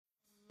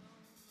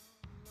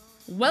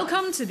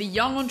Welcome to the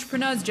Young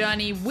Entrepreneur's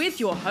Journey with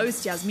your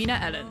host, Yasmina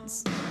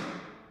Ellins.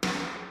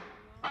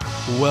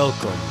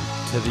 Welcome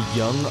to the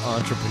Young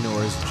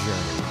Entrepreneur's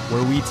Journey,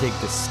 where we take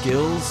the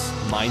skills,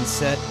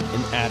 mindset,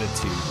 and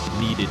attitude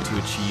needed to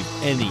achieve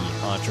any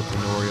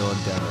entrepreneurial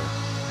endeavor,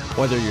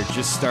 whether you're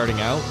just starting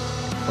out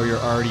or you're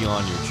already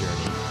on your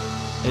journey.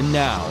 And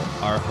now,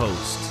 our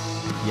host,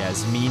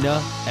 Yasmina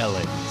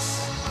Ellins.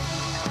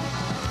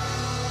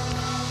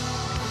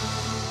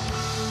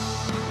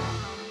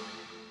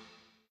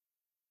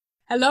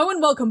 Hello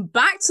and welcome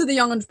back to the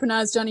Young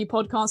Entrepreneur's Journey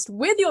podcast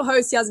with your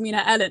host,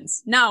 Yasmina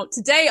Ellins. Now,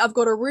 today I've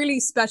got a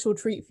really special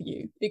treat for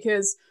you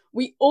because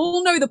we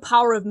all know the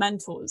power of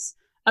mentors.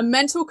 A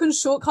mentor can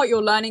shortcut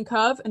your learning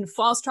curve and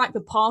fast track the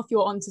path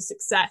you're on to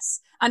success.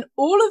 And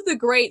all of the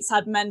greats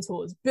had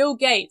mentors. Bill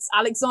Gates,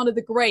 Alexander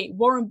the Great,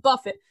 Warren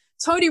Buffett,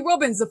 Tony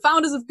Robbins, the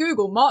founders of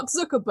Google, Mark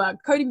Zuckerberg,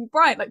 Kobe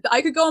Bryant.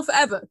 I could go on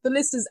forever. The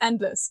list is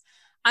endless.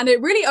 And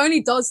it really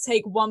only does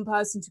take one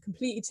person to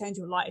completely change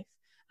your life.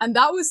 And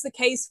that was the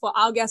case for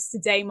our guest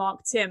today,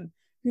 Timm,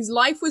 whose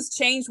life was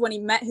changed when he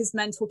met his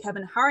mentor,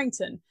 Kevin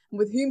Harrington, and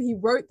with whom he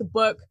wrote the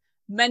book,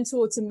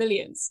 Mentor to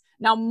Millions.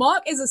 Now,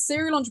 Mark is a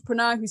serial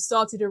entrepreneur who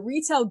started a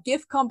retail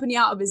gift company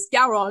out of his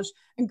garage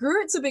and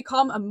grew it to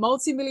become a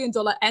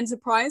multi-million-dollar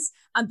enterprise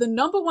and the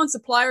 #1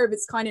 supplier of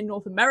its kind in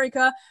North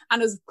America,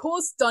 and has, of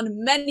course,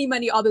 done many,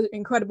 many other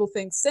incredible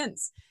things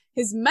since.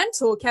 His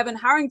mentor, Kevin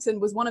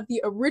Harrington, was one of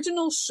the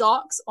original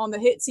sharks on the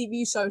hit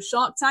TV show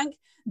Shark Tank,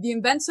 the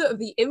inventor of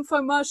the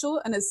Infomercial,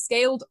 and has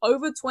scaled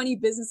over 20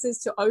 businesses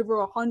to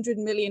over $100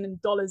 million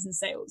in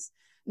sales.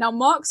 Now,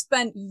 Mark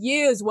spent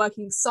years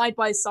working side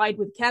by side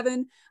with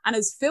Kevin and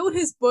has filled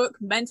his book,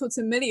 Mentor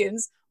to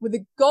Millions, with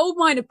a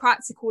goldmine of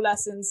practical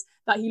lessons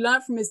that he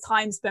learned from his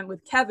time spent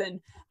with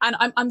Kevin. And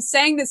I'm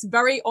saying this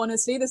very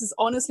honestly. This is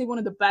honestly one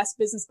of the best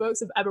business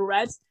books I've ever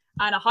read.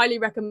 And I highly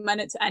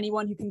recommend it to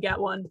anyone who can get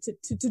one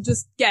to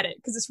just get it,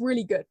 because it's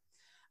really good.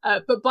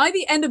 But by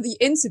the end of the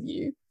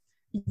interview,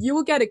 you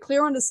will get a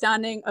clear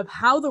understanding of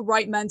how the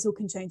right mentor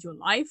can change your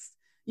life.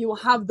 You will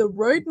have the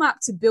roadmap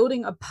to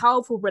building a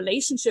powerful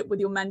relationship with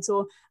your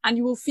mentor, and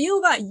you will feel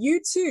that you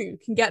too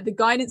can get the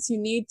guidance you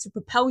need to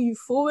propel you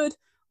forward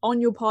on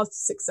your path to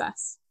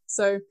success.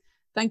 So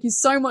thank you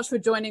so much for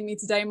joining me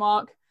today,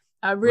 Mark.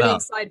 Really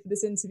excited for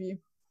this interview.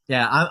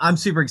 Yeah, I'm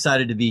super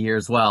excited to be here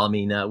as well. I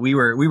mean, we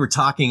were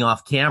talking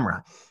off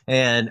camera,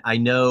 and I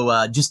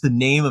know just the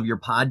name of your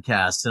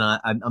podcast,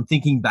 and I'm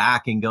thinking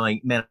back and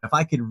going, man, if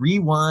I could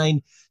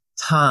rewind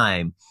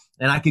time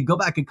and I could go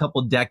back a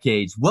couple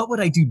decades, what would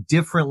I do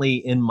differently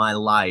in my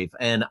life?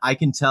 And I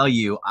can tell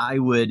you, I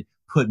would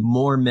put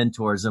more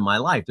mentors in my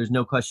life. There's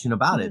no question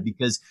about it,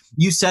 because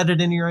you said it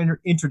in your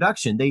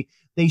introduction.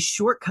 They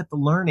shortcut the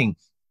learning.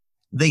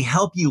 They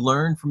help you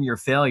learn from your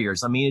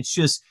failures. I mean,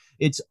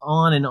 it's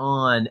on and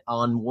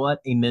on what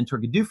a mentor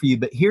could do for you.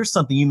 But here's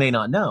something you may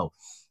not know.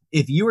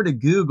 If you were to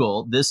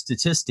Google this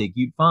statistic,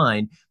 you'd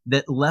find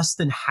that less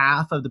than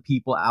half of the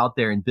people out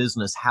there in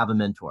business have a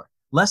mentor.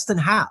 Less than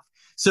half.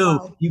 So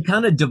wow. You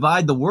kind of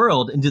divide the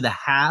world into the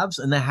haves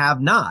and the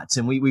have-nots.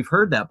 And we've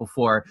heard that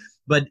before.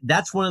 But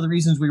that's one of the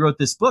reasons we wrote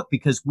this book,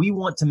 because we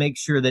want to make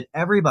sure that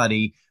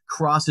everybody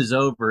crosses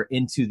over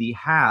into the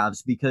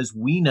haves, because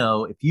we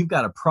know if you've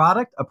got a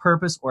product, a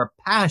purpose, or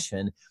a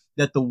passion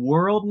that the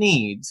world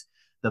needs,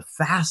 the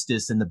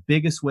fastest and the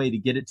biggest way to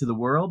get it to the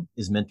world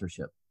is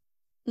mentorship.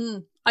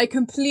 I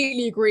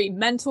completely agree.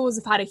 Mentors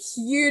have had a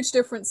huge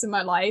difference in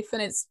my life,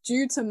 and it's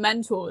due to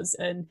mentors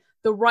and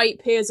the right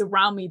peers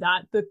around me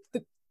that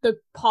the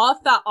path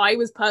that I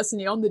was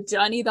personally on, the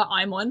journey that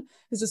I'm on,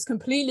 has just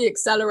completely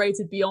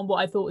accelerated beyond what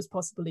I thought was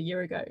possible a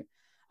year ago.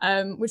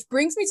 Which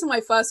brings me to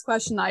my first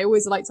question I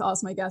always like to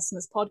ask my guests in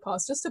this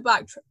podcast, just to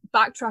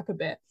backtrack a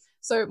bit.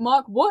 So,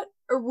 Mark, what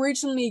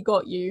originally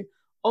got you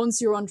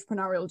onto your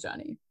entrepreneurial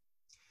journey?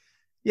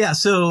 Yeah,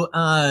 so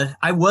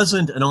I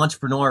wasn't an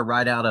entrepreneur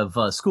right out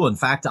of school. In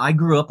fact, I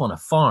grew up on a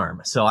farm.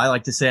 So I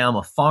like to say I'm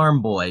a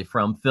farm boy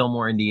from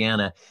Fillmore,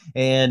 Indiana.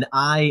 And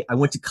I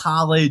went to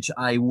college.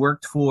 I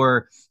worked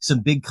for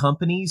some big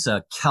companies,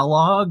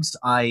 Kellogg's.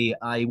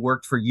 I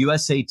worked for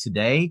USA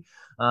Today.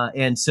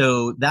 And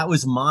so that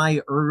was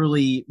my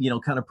early,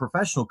 kind of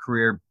professional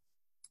career.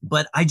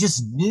 But I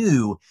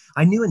knew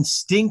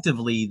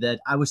instinctively that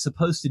I was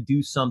supposed to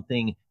do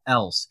something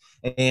else.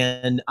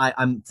 And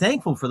I'm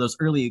thankful for those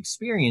early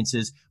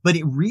experiences, but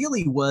it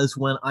really was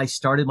when I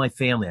started my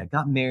family. I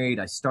got married,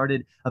 I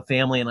started a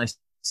family, and I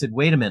said,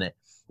 wait a minute.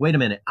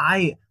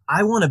 I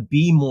want to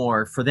be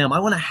more for them. I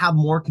want to have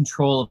more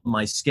control of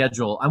my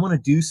schedule. I want to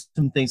do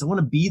some things. I want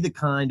to be the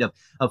kind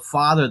of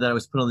father that I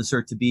was put on this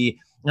earth to be.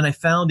 And I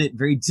found it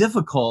very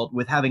difficult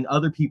with having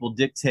other people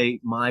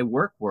dictate my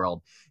work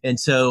world. And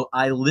so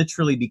I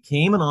literally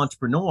became an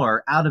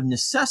entrepreneur out of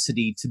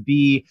necessity to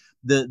be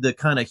the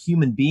kind of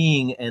human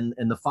being and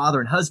the father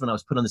and husband I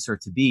was put on this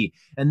earth to be.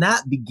 And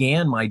that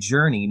began my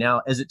journey.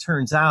 Now, as it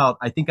turns out,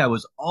 I think I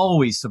was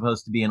always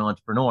supposed to be an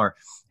entrepreneur.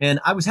 And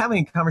I was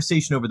having a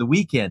conversation over the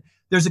weekend.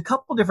 There's a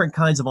couple different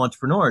kinds of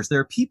entrepreneurs. There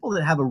are people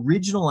that have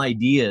original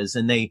ideas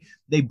and they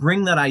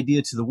bring that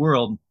idea to the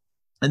world.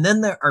 And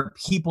then there are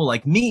people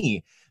like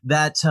me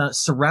that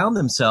surround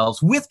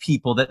themselves with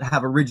people that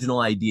have original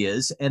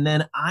ideas. And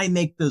then I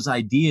make those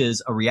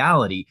ideas a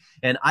reality.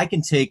 And I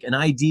can take an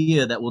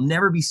idea that will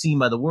never be seen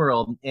by the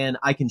world, and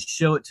I can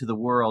show it to the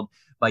world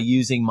by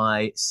using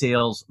my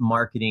sales,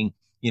 marketing,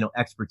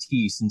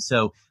 expertise. And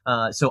so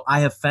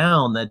I have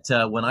found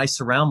that when I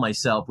surround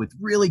myself with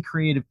really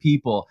creative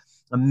people,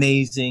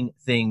 amazing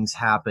things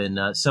happen.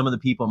 Some of the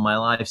people in my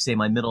life say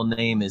my middle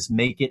name is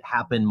Make It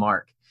Happen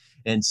Mark.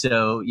 And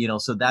so,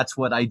 so that's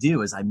what I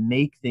do, is I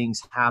make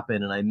things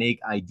happen, and I make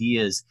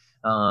ideas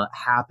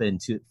happen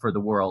for the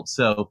world.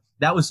 So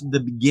that was the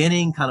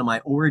beginning, kind of my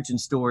origin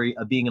story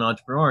of being an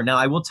entrepreneur. Now,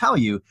 I will tell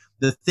you,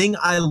 the thing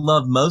I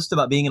love most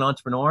about being an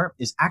entrepreneur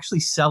is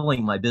actually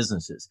selling my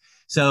businesses.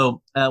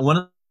 So one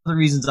of the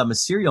reasons I'm a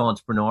serial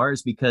entrepreneur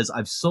is because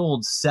I've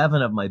sold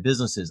 7 of my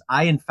businesses.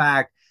 I, in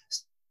fact,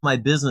 sold my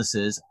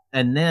businesses,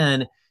 and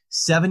then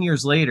 7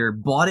 years later,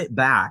 bought it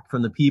back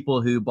from the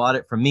people who bought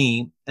it from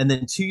me. And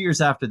then 2 years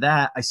after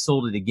that, I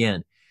sold it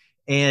again.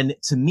 And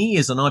to me,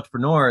 as an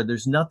entrepreneur,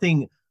 there's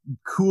nothing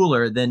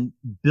cooler than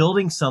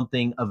building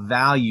something of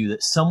value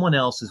that someone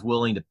else is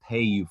willing to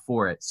pay you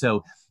for it.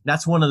 So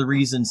that's one of the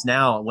reasons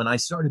now when I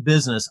start a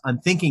business, I'm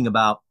thinking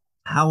about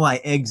how I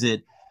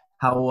exit,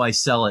 how I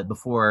sell it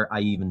before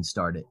I even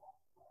start it.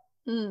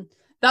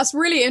 That's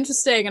really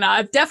interesting. And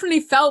I've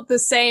definitely felt the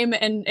same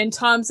in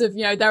terms of,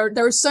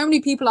 there are so many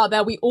people out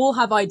there. We all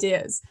have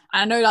ideas.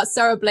 And I know that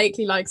Sarah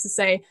Blakely likes to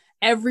say,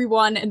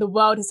 everyone in the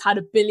world has had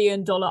 $1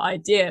 billion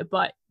idea,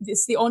 but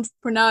it's the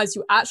entrepreneurs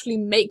who actually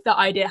make that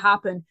idea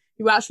happen,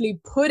 who actually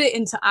put it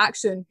into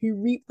action,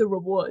 who reap the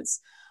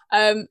rewards.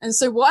 And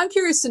so what I'm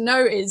curious to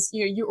know is,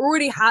 you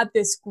already had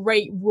this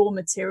great raw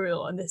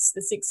material and this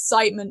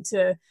excitement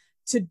to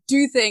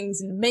do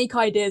things and make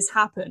ideas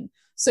happen.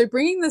 So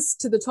bringing this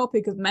to the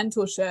topic of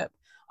mentorship,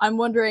 I'm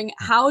wondering,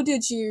 how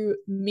did you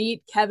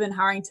meet Kevin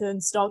Harrington,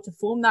 start to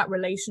form that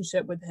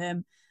relationship with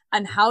him?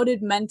 And how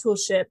did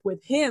mentorship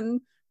with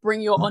him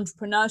bring your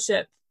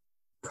entrepreneurship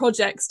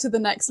projects to the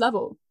next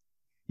level?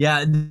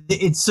 Yeah,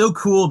 it's so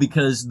cool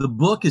because the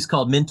book is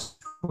called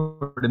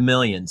Mentor to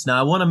Millions. Now,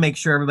 I want to make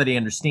sure everybody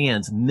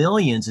understands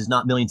millions is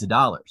not millions of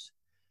dollars.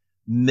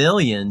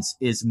 Millions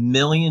is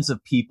millions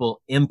of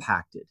people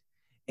impacted.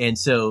 And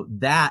so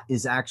that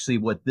is actually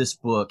what this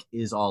book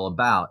is all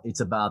about. It's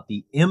about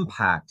the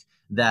impact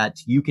that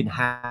you can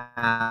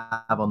have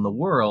on the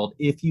world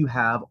if you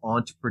have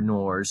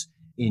entrepreneurs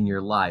in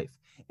your life.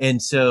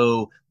 And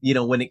so,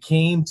 when it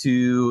came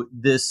to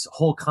this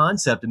whole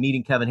concept of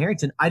meeting Kevin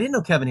Harrington, I didn't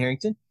know Kevin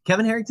Harrington.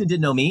 Kevin Harrington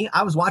didn't know me.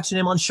 I was watching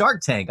him on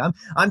Shark Tank.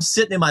 I'm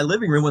sitting in my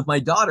living room with my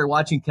daughter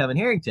watching Kevin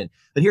Harrington.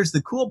 But here's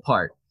the cool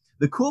part.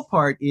 The cool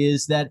part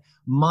is that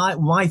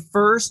my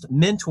first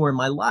mentor in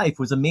my life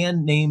was a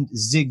man named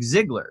Zig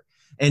Ziglar.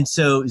 And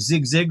so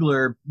Zig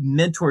Ziglar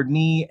mentored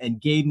me and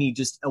gave me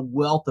just a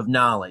wealth of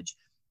knowledge.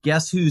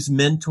 Guess whose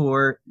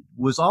mentor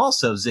was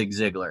also Zig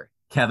Ziglar?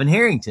 Kevin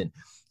Harrington.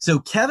 So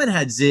Kevin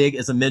had Zig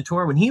as a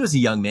mentor when he was a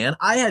young man.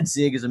 I had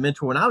Zig as a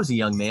mentor when I was a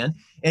young man.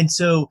 And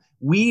so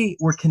we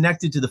were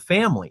connected to the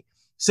family.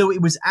 So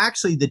it was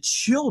actually the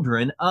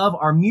children of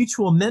our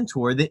mutual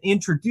mentor that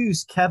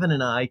introduced Kevin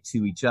and I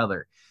to each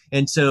other.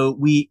 And so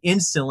we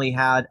instantly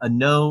had a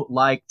know,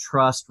 like,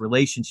 trust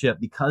relationship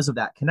because of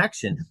that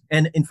connection.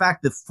 And in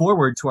fact, the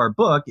foreword to our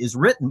book is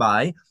written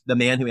by the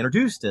man who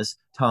introduced us,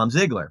 Tom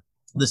Ziglar,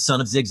 the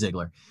son of Zig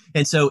Ziglar.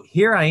 And so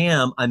here I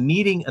am, I'm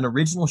meeting an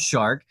original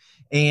shark,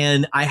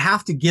 and I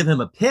have to give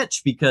him a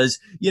pitch because,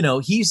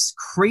 he's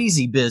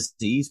crazy busy.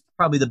 He's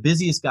probably the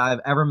busiest guy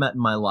I've ever met in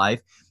my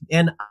life.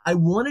 And I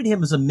wanted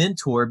him as a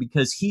mentor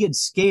because he had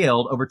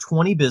scaled over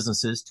 20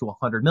 businesses to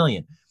 100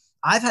 million.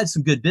 I've had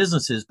some good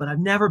businesses, but I've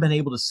never been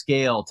able to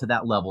scale to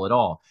that level at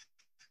all.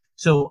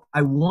 So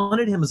I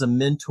wanted him as a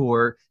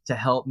mentor to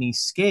help me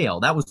scale.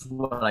 That was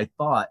what I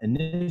thought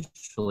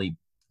initially.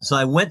 So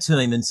I went to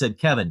him and said,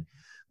 Kevin,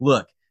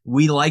 look,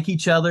 we like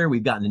each other.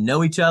 We've gotten to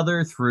know each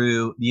other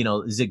through,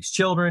 Zig's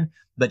children.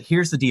 But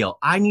here's the deal.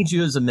 I need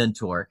you as a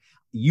mentor.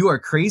 You are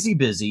crazy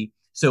busy.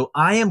 So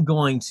I am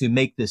going to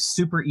make this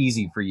super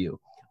easy for you.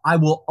 I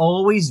will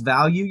always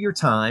value your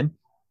time.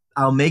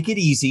 I'll make it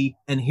easy.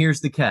 And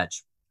here's the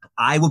catch.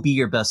 I will be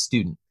your best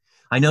student.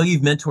 I know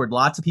you've mentored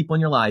lots of people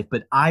in your life,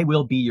 but I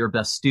will be your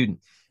best student.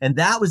 And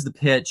that was the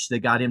pitch that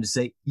got him to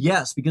say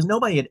yes, because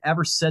nobody had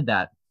ever said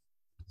that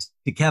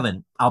to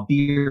Kevin. I'll be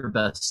your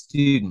best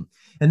student.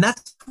 And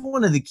that's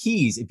one of the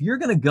keys. If you're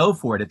going to go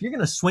for it, if you're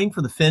going to swing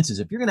for the fences,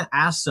 if you're going to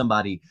ask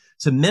somebody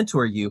to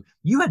mentor you,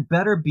 you had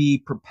better be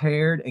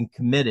prepared and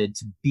committed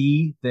to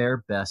be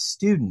their best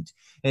student.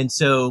 And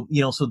so,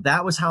 so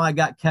that was how I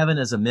got Kevin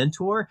as a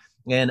mentor.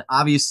 And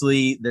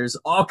obviously, there's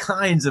all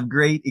kinds of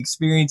great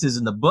experiences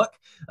in the book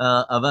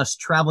of us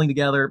traveling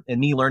together and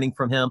me learning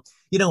from him.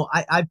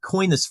 I've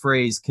coined this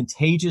phrase,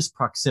 contagious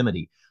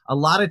proximity. A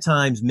lot of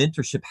times,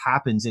 mentorship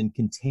happens in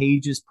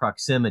contagious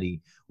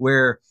proximity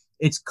where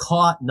it's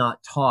caught, not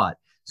taught.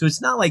 So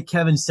it's not like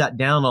Kevin sat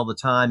down all the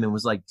time and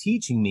was like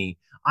teaching me.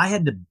 I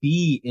had to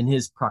be in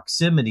his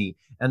proximity,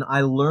 and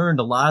I learned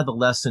a lot of the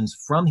lessons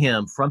from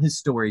him, from his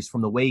stories,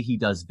 from the way he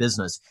does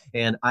business.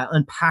 And I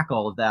unpack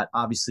all of that,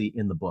 obviously,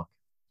 in the book.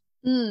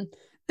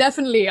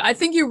 Definitely. I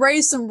think you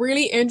raised some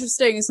really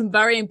interesting and some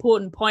very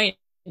important points.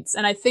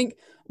 And I think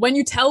when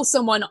you tell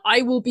someone,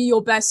 I will be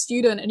your best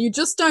student, and you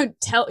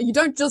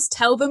don't just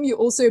tell them, you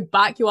also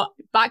back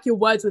your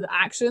words with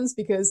actions,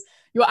 because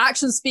your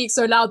actions speak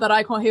so loud that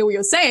I can't hear what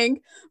you're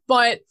saying.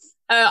 But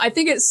I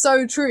think it's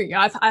so true.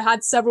 I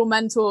had several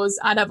mentors,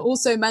 and I've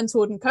also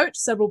mentored and coached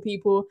several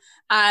people.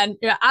 And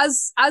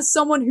as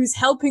someone who's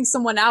helping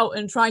someone out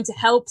and trying to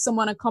help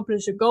someone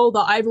accomplish a goal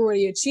that I've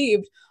already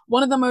achieved,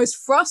 one of the most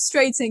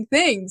frustrating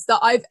things that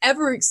I've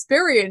ever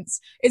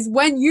experienced is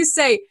when you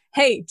say,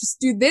 hey, just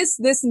do this,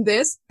 this, and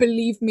this.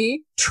 Believe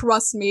me,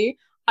 trust me,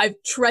 I've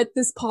tread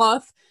this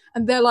path.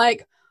 And they're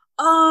like,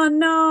 oh,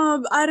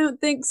 no, I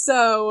don't think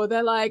so. Or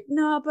they're like,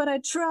 no, but I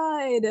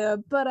tried,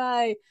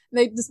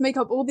 they just make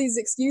up all these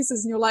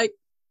excuses. And you're like,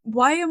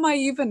 why am I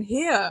even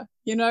here?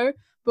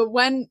 But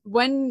when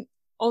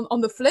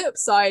on the flip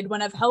side,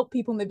 when I've helped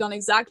people and they've done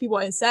exactly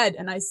what I said,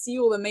 and I see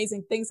all the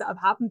amazing things that have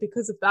happened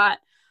because of that,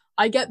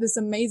 I get this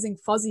amazing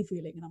fuzzy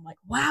feeling. And I'm like,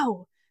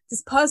 wow,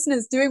 this person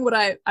is doing what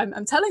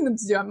I'm telling them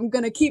to do. I'm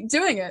going to keep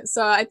doing it.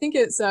 So I think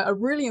it's a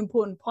really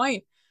important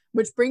point,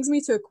 which brings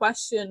me to a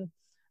question.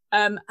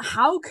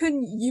 How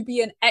can you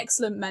be an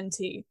excellent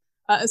mentee?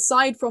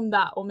 Aside from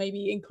that, or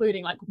maybe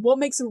including, like, what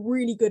makes a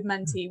really good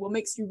mentee? What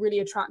makes you really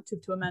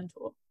attractive to a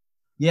mentor?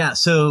 Yeah.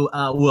 So,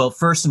 well,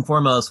 first and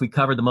foremost, we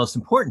covered the most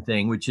important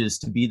thing, which is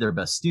to be their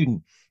best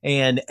student.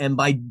 And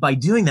by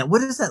doing that, what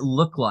does that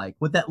look like?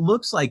 What that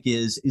looks like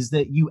is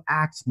that you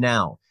act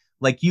now,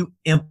 like you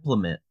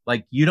implement,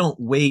 like you don't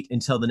wait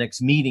until the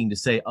next meeting to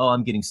say, oh,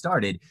 I'm getting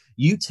started.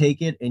 You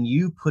take it and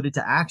you put it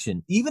to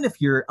action, even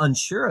if you're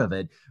unsure of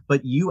it,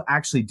 but you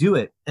actually do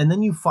it. And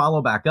then you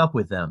follow back up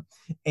with them.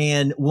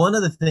 And one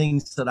of the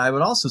things that I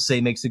would also say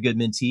makes a good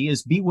mentee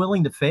is be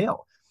willing to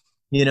fail.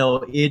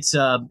 It's,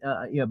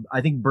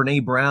 I think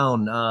Brene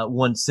Brown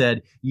once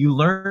said, you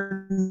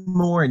learn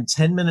more in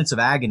 10 minutes of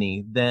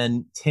agony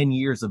than 10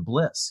 years of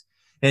bliss.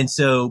 And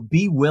so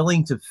be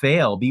willing to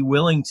fail, be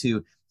willing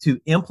to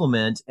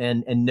implement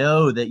and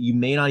know that you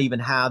may not even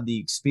have the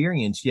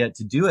experience yet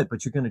to do it,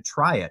 but you're going to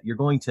try it. You're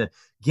going to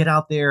get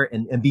out there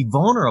and be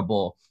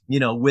vulnerable,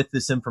 with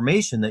this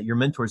information that your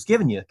mentor's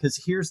given you. Because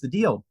here's the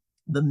deal.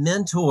 The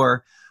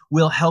mentor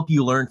will help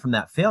you learn from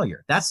that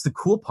failure. That's the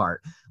cool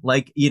part.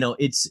 Like,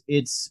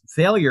 it's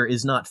failure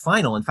is not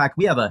final. In fact,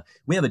 we have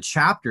a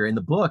chapter in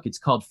the book. It's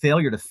called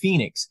Failure to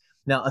Phoenix.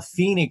 Now, a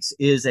phoenix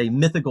is a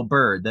mythical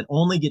bird that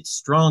only gets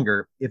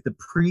stronger if the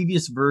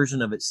previous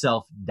version of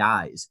itself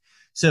dies.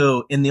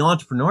 So in the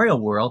entrepreneurial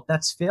world,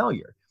 that's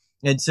failure.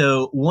 And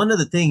so one of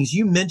the things,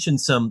 you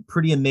mentioned some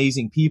pretty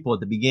amazing people at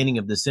the beginning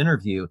of this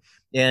interview.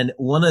 And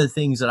one of the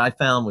things that I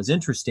found was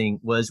interesting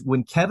was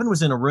when Kevin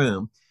was in a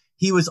room,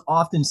 he was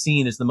often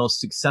seen as the most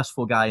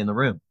successful guy in the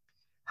room.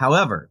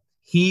 However,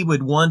 he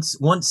would once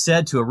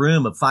said to a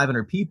room of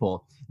 500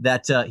 people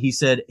that he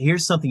said,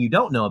 here's something you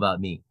don't know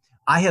about me.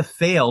 I have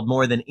failed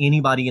more than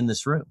anybody in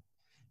this room.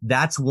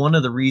 That's one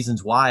of the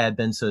reasons why I've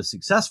been so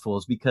successful,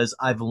 is because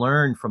I've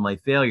learned from my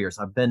failures.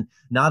 I've been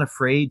not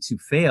afraid to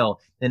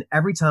fail. And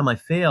every time I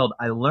failed,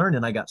 I learned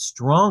and I got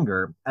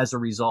stronger as a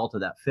result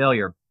of that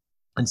failure.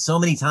 And so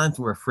many times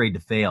we're afraid to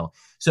fail.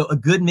 So a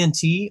good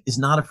mentee is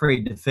not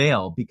afraid to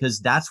fail,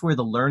 because that's where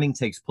the learning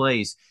takes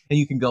place. And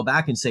you can go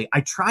back and say, I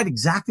tried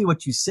exactly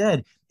what you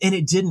said and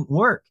it didn't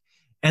work.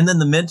 And then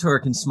the mentor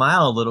can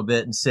smile a little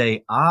bit and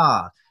say,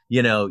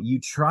 you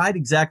tried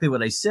exactly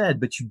what I said,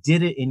 but you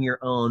did it in your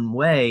own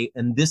way.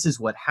 And this is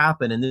what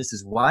happened. And this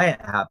is why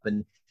it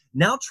happened.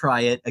 Now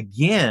try it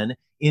again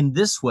in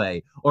this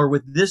way, or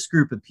with this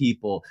group of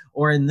people,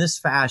 or in this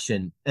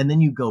fashion. And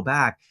then you go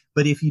back.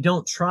 But if you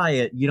don't try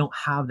it, you don't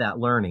have that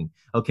learning.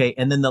 Okay.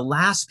 And then the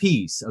last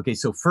piece. Okay.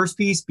 So first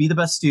piece, be the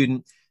best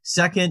student.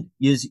 Second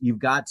is you've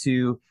got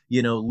to,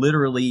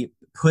 literally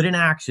put in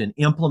action,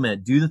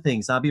 implement, do the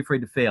things, not be afraid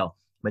to fail.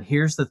 But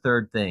here's the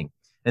third thing.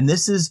 And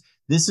this is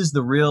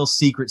the real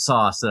secret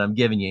sauce that I'm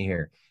giving you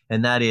here.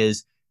 And that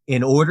is,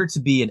 in order to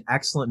be an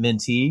excellent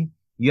mentee,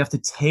 you have to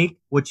take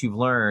what you've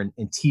learned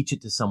and teach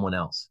it to someone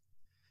else.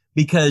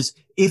 Because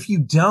if you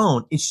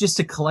don't, it's just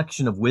a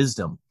collection of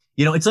wisdom.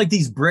 It's like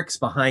these bricks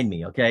behind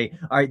me. Okay.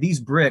 All right. These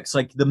bricks,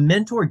 like the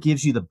mentor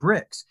gives you the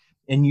bricks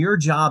and your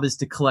job is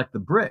to collect the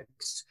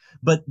bricks.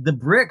 But the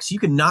bricks, you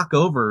can knock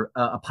over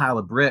a pile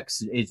of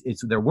bricks.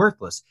 They're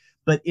worthless.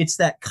 But it's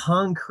that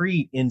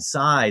concrete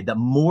inside, the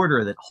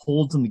mortar that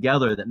holds them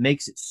together, that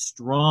makes it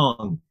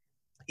strong.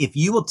 If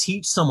you will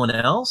teach someone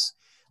else,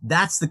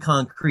 that's the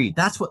concrete.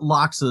 That's what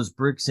locks those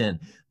bricks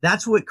in.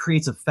 That's what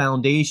creates a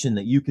foundation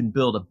that you can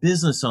build a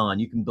business on.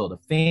 You can build a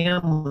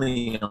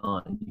family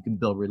on. You can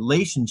build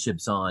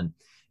relationships on.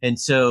 And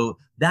so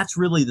that's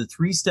really the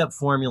 3-step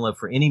formula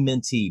for any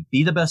mentee.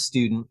 Be the best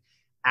student,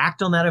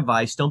 act on that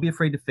advice. Don't be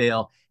afraid to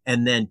fail,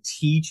 and then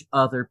teach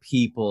other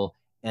people.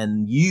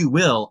 And you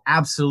will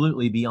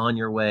absolutely be on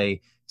your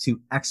way to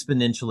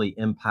exponentially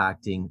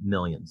impacting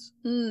millions.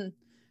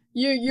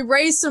 You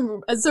raised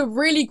some, it's a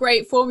really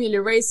great formula,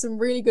 you raised some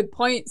really good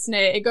points in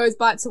it. It goes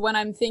back to when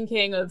I'm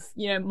thinking of,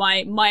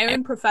 my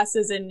own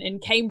professors in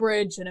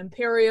Cambridge and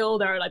Imperial.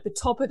 They're like the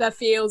top of their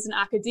fields in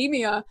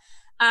academia.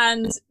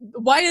 And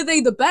why are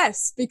they the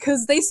best?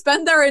 Because they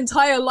spend their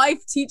entire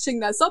life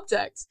teaching their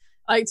subject.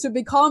 Like, to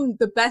become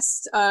the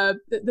best,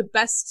 the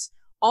best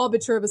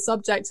arbiter of a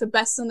subject, to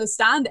best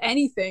understand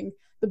anything,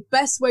 the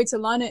best way to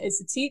learn it is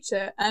to teach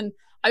it. And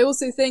I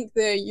also think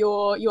that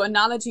your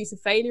analogy to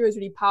failure is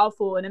really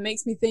powerful, and it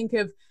makes me think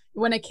of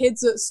when a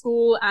kid's at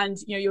school and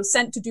you're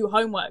sent to do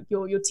homework.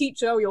 Your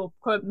teacher or your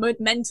quote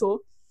mentor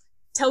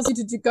tells you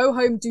to go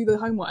home, do the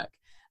homework,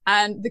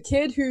 and the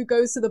kid who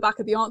goes to the back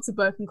of the answer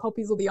book and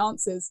copies all the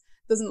answers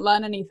doesn't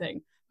learn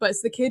anything. But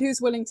it's the kid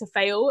who's willing to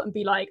fail and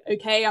be like,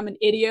 okay, I'm an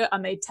idiot, I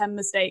made 10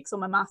 mistakes on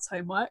my maths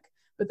homework,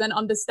 but then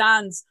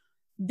understands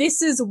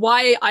this is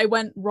why I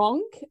went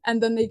wrong,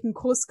 and then they can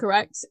course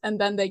correct, and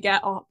then they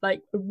get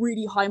like a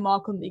really high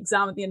mark on the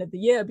exam at the end of the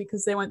year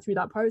because they went through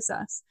that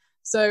process.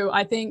 So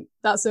I think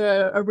that's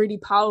a really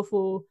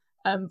powerful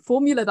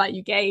formula that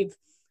you gave.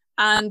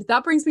 And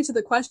that brings me to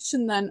the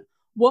question then,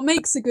 what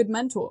makes a good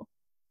mentor?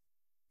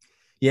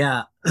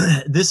 Yeah,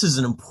 this is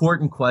an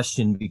important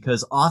question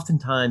because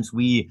oftentimes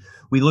we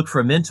look for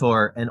a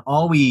mentor and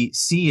all we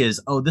see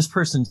is, oh, this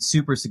person's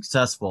super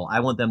successful, I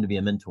want them to be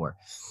a mentor.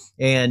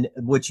 And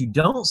what you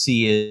don't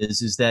see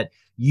is that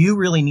you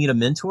really need a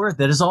mentor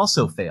that has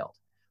also failed.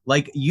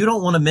 Like, you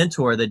don't want a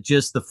mentor that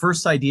just the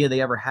first idea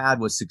they ever had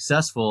was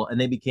successful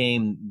and they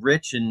became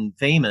rich and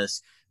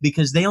famous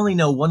because they only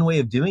know one way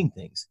of doing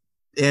things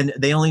and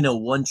they only know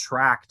one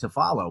track to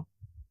follow.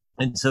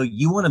 And so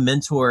you want a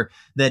mentor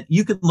that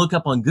you can look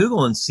up on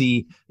Google and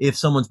see if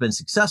someone's been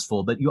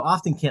successful, but you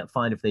often can't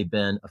find if they've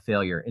been a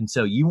failure. And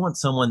so you want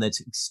someone that's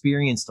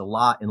experienced a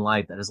lot in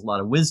life, that has a lot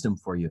of wisdom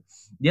for you.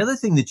 The other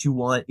thing that you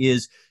want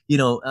is,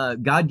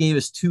 God gave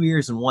us 2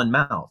 ears and 1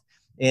 mouth.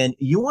 And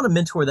you want a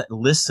mentor that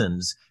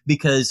listens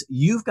because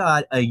you've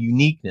got a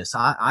uniqueness.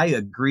 I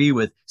agree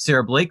with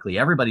Sarah Blakely.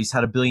 Everybody's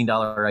had $1 billion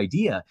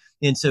idea.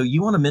 And so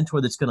you want a mentor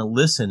that's going to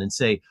listen and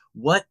say,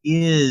 what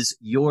is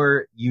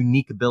your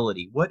unique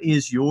ability? What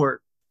is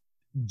your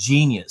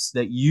genius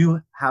that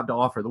you have to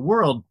offer the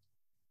world?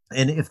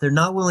 And if they're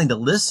not willing to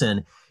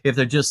listen, if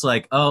they're just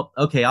like, oh,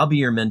 okay, I'll be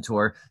your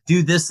mentor,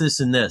 do this, this,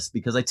 and this,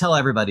 because I tell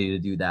everybody to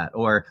do that,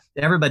 or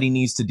everybody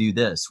needs to do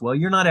this. Well,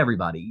 you're not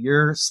everybody.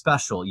 You're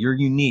special. You're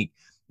unique.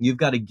 You've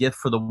got a gift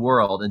for the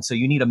world. And so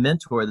you need a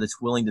mentor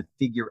that's willing to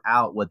figure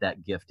out what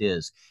that gift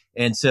is.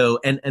 And so,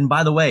 and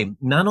by the way,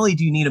 not only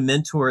do you need a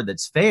mentor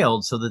that's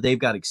failed so that they've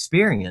got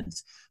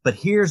experience, but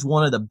here's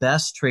one of the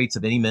best traits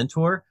of any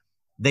mentor: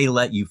 they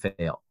let you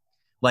fail.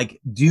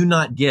 Like, do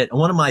not get,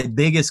 one of my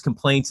biggest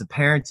complaints of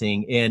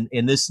parenting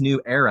in this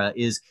new era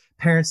is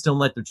parents don't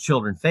let their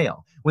children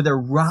fail, where they're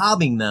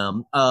robbing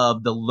them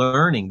of the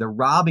learning. They're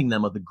robbing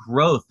them of the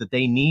growth that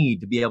they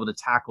need to be able to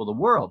tackle the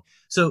world.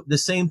 So the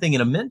same thing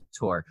in a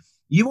mentor.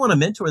 You want a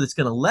mentor that's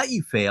going to let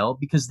you fail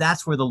because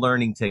that's where the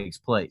learning takes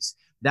place.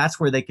 That's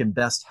where they can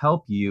best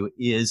help you,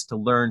 is to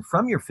learn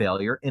from your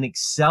failure and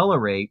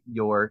accelerate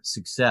your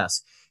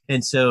success.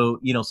 And so,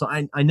 so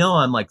I know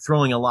I'm like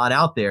throwing a lot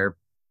out there,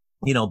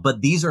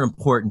 but these are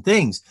important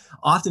things.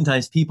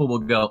 Oftentimes people will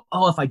go,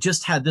 oh, if I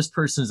just had this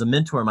person as a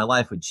mentor, my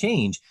life would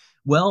change.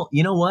 Well,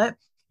 you know what?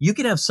 You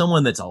could have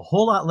someone that's a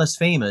whole lot less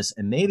famous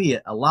and maybe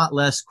a lot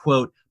less,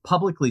 quote,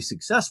 publicly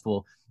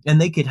successful, and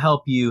they could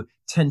help you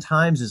 10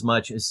 times as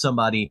much as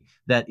somebody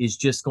that is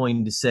just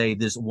going to say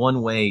there's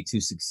one way to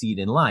succeed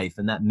in life,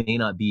 and that may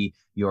not be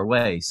your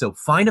way. So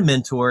find a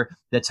mentor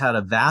that's had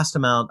a vast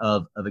amount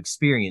of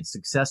experience,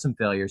 success and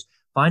failures.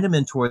 Find a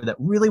mentor that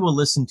really will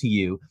listen to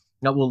you,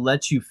 that will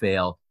let you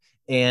fail,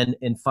 and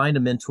find a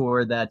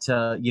mentor that,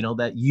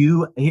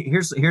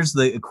 here's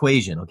the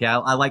equation. Okay.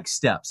 I like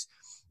steps.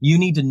 You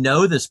need to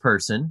know this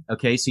person.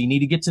 Okay. So you need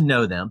to get to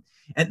know them.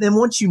 And then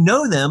once you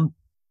know them,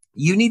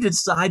 you need to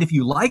decide if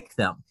you like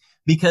them,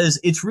 because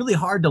it's really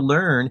hard to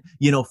learn,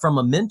 from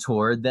a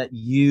mentor that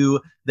you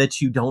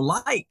don't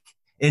like.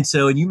 And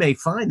so, and you may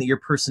find that your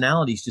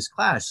personalities just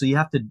clash. So you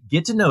have to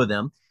get to know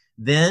them,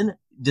 then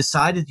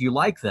decide if you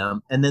like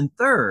them. And then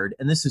third,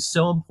 and this is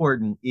so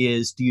important,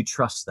 is do you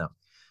trust them?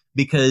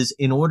 Because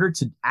in order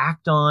to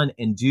act on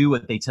and do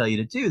what they tell you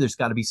to do, there's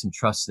got to be some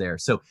trust there.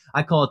 So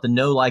I call it the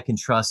know, like, and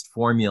trust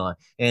formula.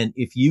 And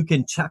if you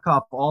can check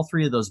off all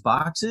 3 of those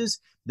boxes,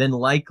 then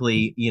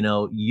likely,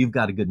 you've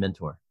got a good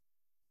mentor.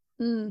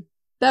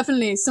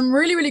 Definitely. Some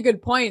really, really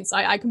good points.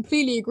 I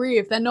completely agree.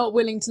 If they're not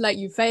willing to let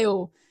you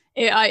fail,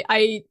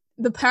 the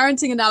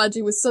parenting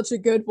analogy was such a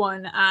good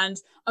one. And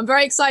I'm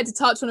very excited to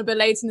touch on a bit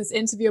later in this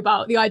interview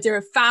about the idea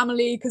of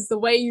family, because the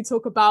way you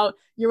talk about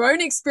your own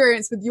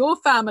experience with your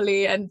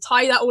family and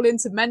tie that all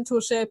into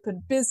mentorship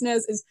and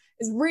business is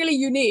really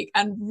unique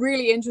and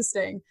really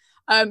interesting.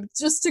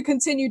 Just to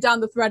continue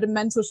down the thread of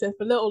mentorship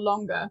a little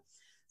longer.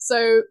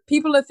 So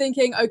people are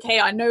thinking, okay,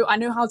 I know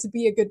how to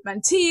be a good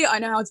mentee. I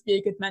know how to be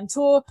a good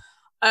mentor.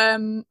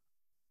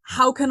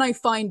 How can I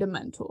find a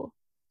mentor?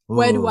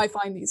 Where do I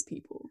find these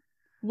people?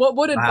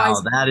 What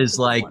advice? Wow, that is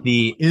like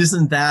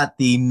isn't that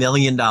the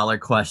 $1,000,000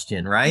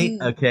 question, right?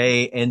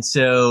 Okay. And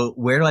so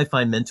where do I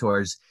find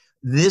mentors?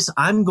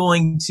 I'm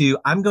going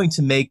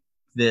to make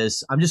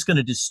this, I'm just going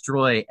to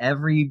destroy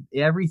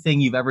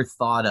everything you've ever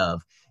thought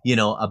of,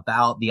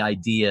 about the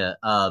idea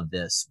of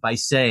this by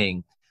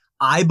saying,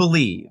 I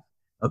believe,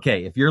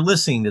 okay, if you're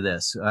listening to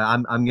this,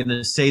 I'm going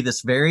to say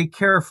this very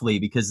carefully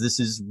because this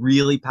is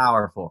really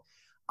powerful.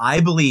 I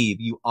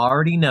believe you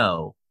already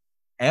know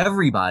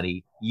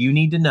everybody you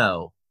need to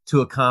know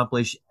to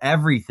accomplish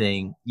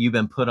everything you've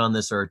been put on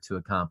this earth to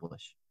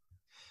accomplish.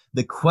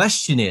 The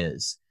question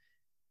is,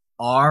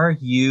 are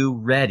you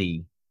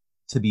ready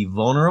to be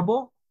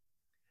vulnerable?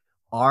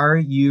 Are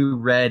you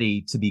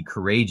ready to be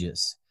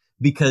courageous?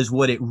 Because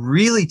what it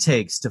really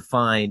takes to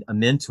find a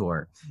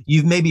mentor,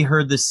 you've maybe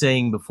heard this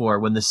saying before,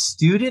 when the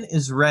student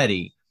is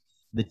ready,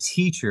 the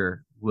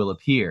teacher will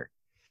appear.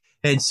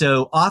 And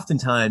so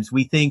oftentimes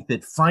we think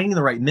that finding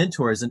the right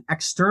mentor is an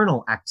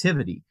external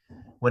activity,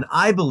 when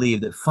I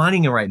believe that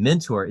finding the right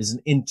mentor is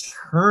an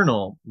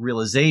internal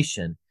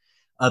realization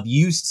of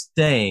you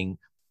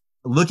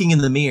looking in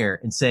the mirror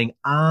and saying,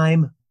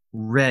 I'm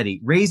ready,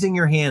 raising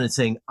your hand and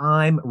saying,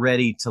 I'm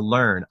ready to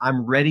learn.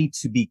 I'm ready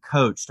to be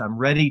coached. I'm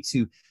ready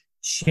to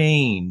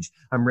change.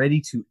 I'm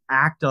ready to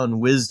act on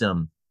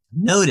wisdom.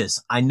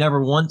 Notice I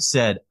never once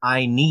said,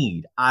 I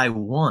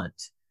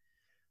want.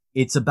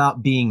 It's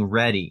about being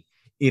ready.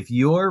 If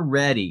you're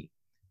ready,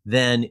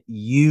 then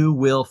you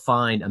will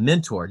find a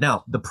mentor.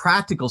 Now, the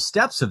practical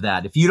steps of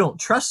that, if you don't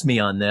trust me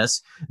on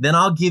this, then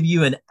I'll give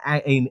you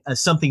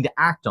something to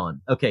act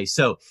on. Okay,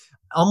 so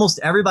almost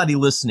everybody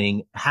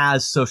listening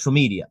has social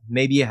media.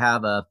 Maybe you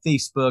have a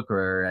Facebook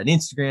or an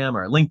Instagram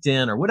or a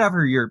LinkedIn or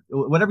whatever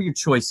your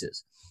choice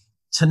is.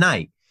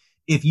 Tonight,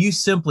 if you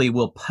simply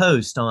will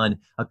post on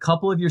a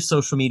couple of your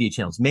social media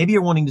channels, maybe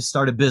you're wanting to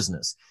start a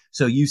business.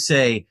 So you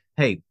say,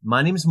 hey,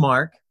 my name is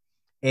Mark,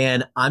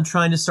 and I'm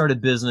trying to start a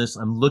business.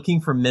 I'm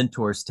looking for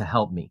mentors to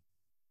help me.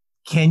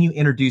 Can you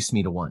introduce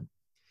me to one?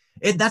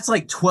 That's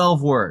like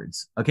 12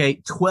 words,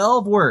 okay?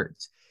 12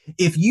 words.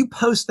 If you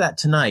post that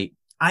tonight,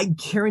 I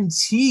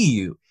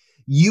guarantee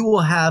you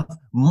will have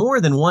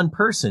more than one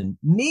person,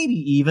 maybe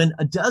even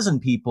a dozen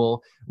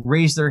people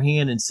raise their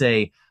hand and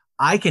say,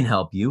 I can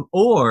help you.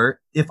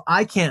 Or if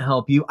I can't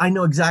help you, I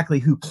know exactly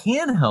who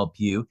can help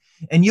you.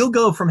 And you'll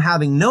go from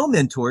having no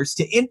mentors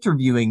to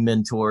interviewing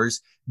mentors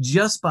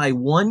just by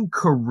one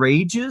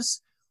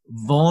courageous,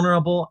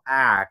 vulnerable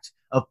act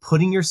of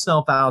putting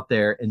yourself out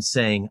there and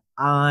saying,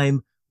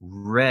 I'm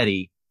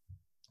ready.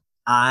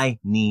 I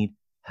need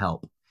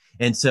help.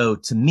 And so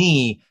to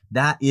me,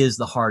 that is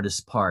the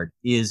hardest part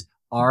is,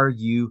 are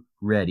you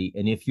ready?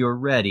 And if you're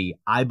ready,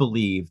 I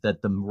believe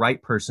that the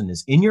right person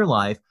is in your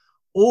life,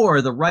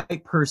 or the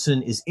right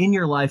person is in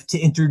your life to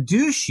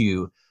introduce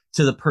you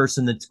to the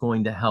person that's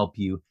going to help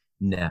you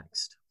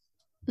next.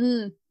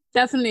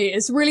 Definitely.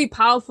 It's really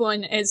powerful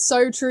and it's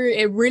so true.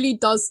 It really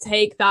does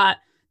take that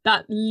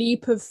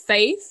leap of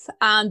faith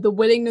and the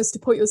willingness to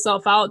put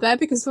yourself out there,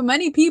 because for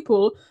many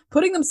people,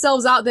 putting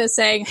themselves out there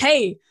saying,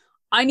 hey,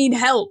 I need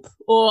help,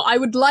 or I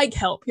would like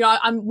help.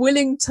 I'm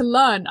willing to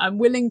learn. I'm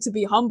willing to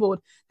be humbled.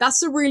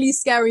 That's a really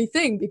scary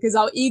thing, because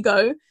our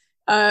ego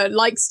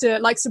likes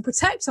to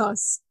protect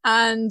us,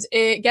 and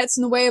it gets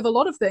in the way of a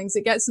lot of things.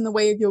 It gets in the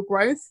way of your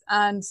growth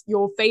and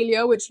your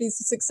failure, which leads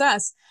to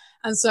success.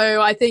 And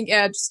so I think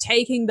just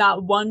taking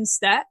that one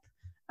step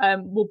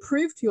will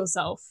prove to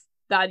yourself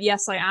that,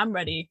 yes, I am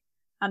ready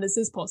and this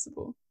is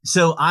possible.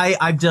 So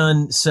I've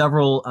done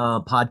several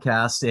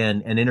podcasts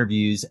and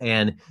interviews,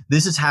 and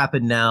this has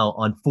happened now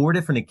on 4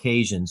 different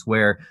occasions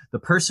where the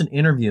person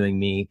interviewing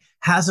me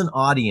has an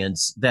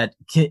audience that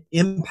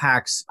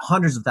impacts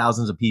hundreds of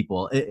thousands of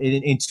people.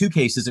 In 2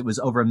 cases, it was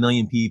over 1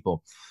 million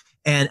people.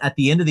 And at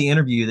the end of the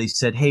interview, they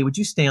said, hey, would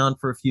you stay on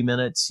for a few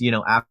minutes,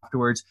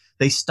 afterwards?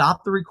 They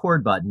stopped the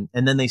record button,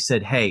 and then they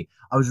said, hey,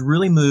 I was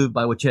really moved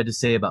by what you had to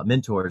say about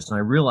mentors, and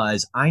I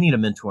realized I need a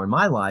mentor in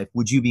my life.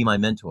 Would you be my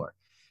mentor?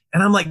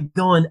 And I'm like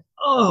going,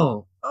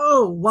 oh,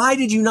 why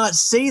did you not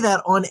say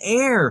that on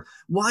air?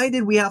 Why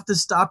did we have to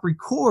stop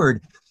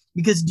record?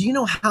 Because do you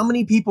know how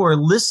many people are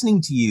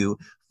listening to you,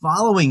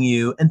 following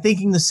you, and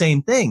thinking the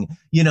same thing?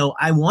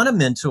 I want a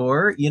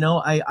mentor,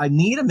 I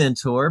need a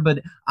mentor, but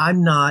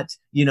I'm not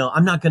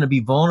going to be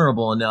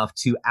vulnerable enough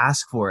to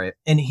ask for it.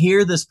 And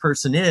here this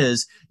person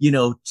is,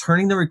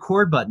 turning the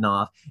record button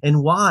off.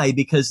 And why?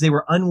 Because they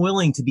were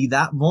unwilling to be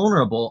that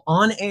vulnerable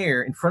on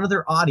air in front of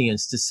their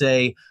audience to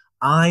say,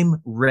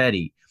 I'm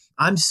ready.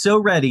 I'm so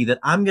ready that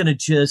I'm going to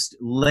just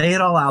lay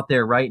it all out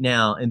there right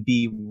now and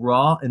be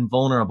raw and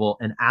vulnerable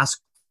and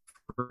ask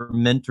for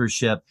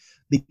mentorship,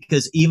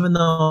 because even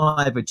though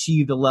I've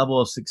achieved a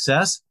level of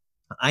success,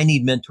 I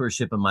need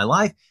mentorship in my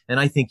life. And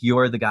I think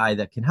you're the guy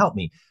that can help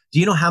me. Do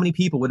you know how many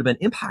people would have been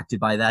impacted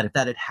by that if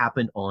that had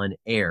happened on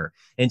air?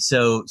 And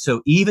so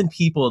even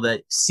people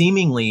that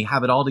seemingly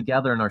have it all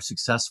together and are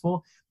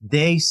successful,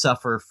 they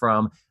suffer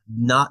from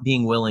not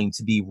being willing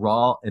to be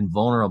raw and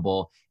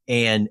vulnerable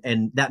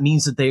And that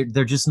means that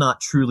they're just not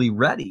truly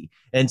ready.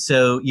 And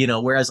so,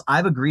 whereas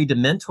I've agreed to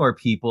mentor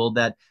people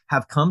that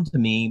have come to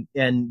me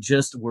and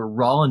just were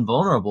raw and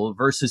vulnerable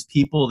versus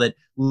people that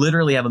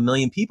literally have 1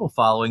 million people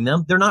following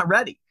them, they're not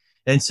ready.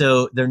 And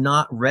so they're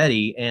not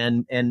ready.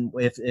 And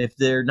if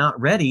they're not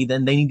ready,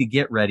 then they need to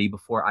get ready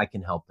before I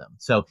can help them.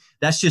 So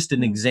that's just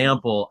an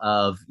example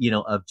of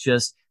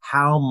just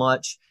how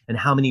much and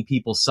how many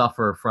people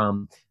suffer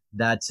from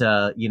that,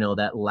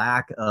 that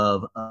lack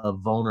of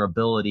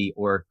vulnerability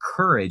or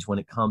courage when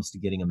it comes to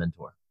getting a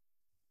mentor.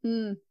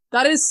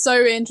 That is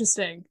so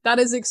interesting. That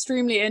is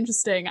extremely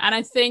interesting. And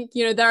I think,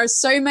 there are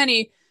so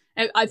many,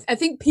 I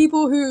think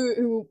people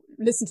who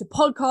listen to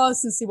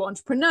podcasts and see what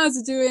entrepreneurs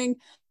are doing,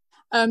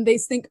 they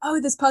think, oh,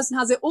 this person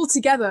has it all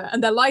together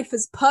and their life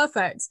is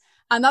perfect.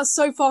 And that's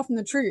so far from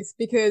the truth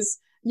because,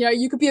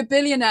 you could be a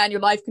billionaire and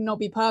your life cannot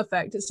be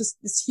perfect. It's just,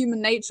 it's human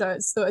nature.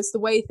 It's the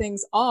way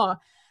things are.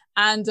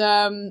 And,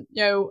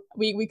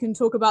 we can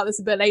talk about this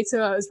a bit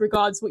later as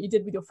regards what you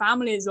did with your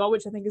family as well,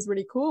 which I think is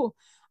really cool.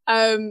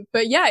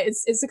 But yeah,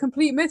 it's a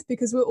complete myth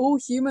because we're all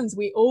humans.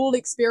 We all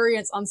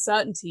experience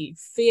uncertainty,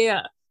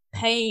 fear,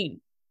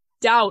 pain,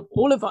 doubt,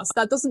 all of us.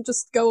 That doesn't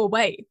just go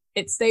away.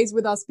 It stays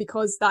with us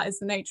because that is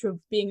the nature of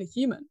being a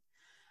human.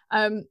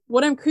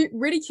 What I'm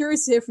really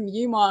curious to hear from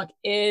you, Mark,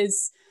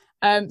 is,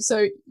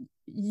 so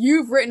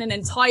you've written an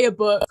entire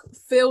book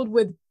filled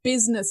with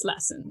business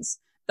lessons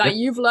that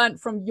you've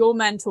learned from your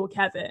mentor,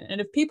 Kevin. And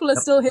if people are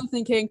still here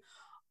thinking,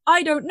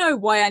 I don't know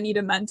why I need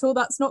a mentor,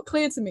 that's not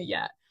clear to me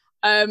yet.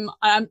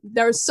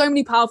 There are so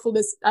many powerful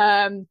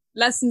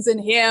lessons in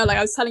here. Like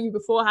I was telling you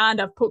beforehand,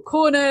 I've put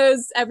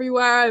corners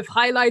everywhere. I've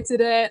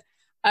highlighted it.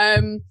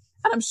 And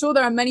I'm sure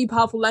there are many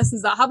powerful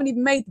lessons that haven't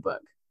even made the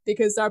book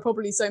because there are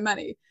probably so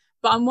many.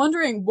 But I'm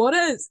wondering, what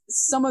are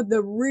some of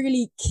the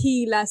really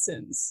key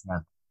lessons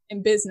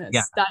in business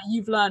that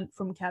you've learned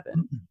from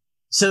Kevin?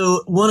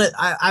 So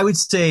I would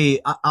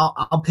say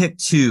I'll pick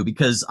two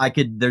because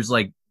there's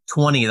like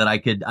 20 that I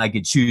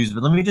could choose,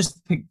 but let me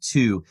just pick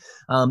two.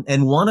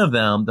 And one of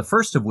them, the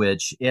first of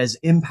which has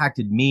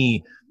impacted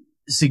me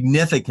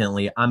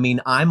significantly. I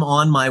mean, I'm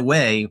on my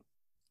way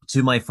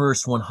to my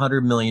first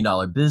 $100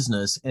 million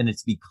business, and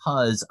it's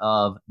because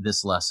of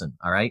this lesson.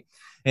 All right.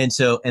 And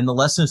the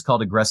lesson is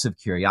called aggressive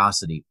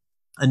curiosity.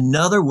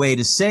 Another way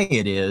to say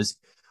it is,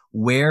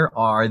 where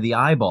are the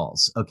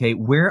eyeballs? Okay.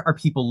 Where are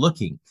people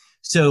looking?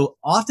 So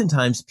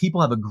oftentimes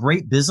people have a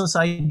great business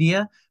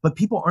idea, but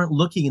people aren't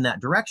looking in that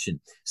direction.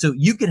 So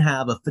you can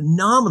have a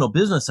phenomenal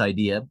business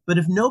idea, but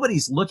if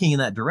nobody's looking in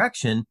that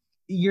direction,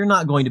 you're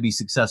not going to be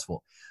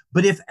successful.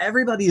 But if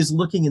everybody is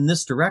looking in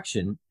this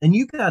direction and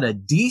you've got a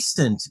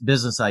decent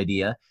business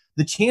idea,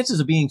 the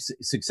chances of being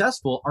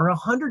successful are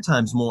 100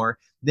 times more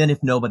than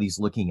if nobody's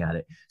looking at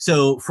it.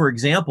 So for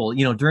example,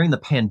 during the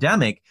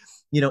pandemic,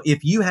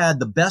 if you had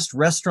the best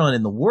restaurant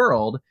in the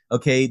world,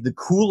 okay, the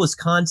coolest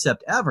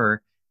concept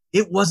ever,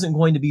 it wasn't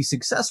going to be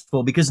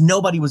successful because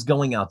nobody was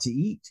going out to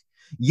eat.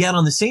 Yet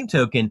on the same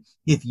token,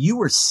 if you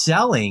were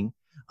selling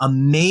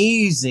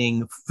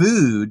amazing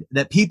food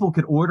that people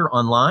could order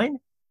online,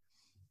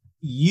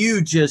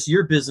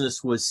 your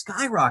business was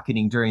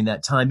skyrocketing during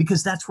that time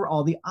because that's where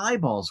all the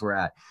eyeballs were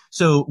at.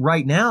 So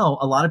right now,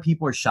 a lot of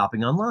people are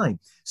shopping online.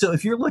 So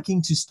if you're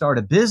looking to start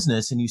a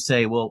business and you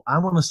say, well, I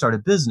want to start a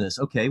business.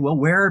 Okay, well,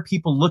 where are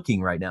people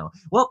looking right now?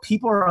 Well,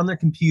 people are on their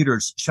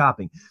computers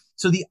shopping.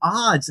 So the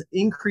odds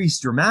increase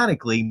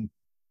dramatically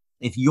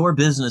if your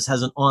business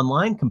has an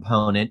online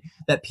component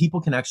that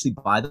people can actually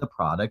buy the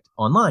product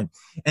online.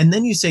 And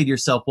then you say to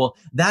yourself, well,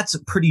 that's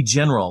pretty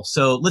general.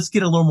 So let's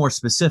get a little more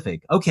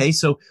specific. Okay,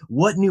 so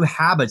what new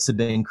habits have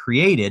been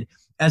created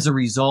as a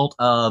result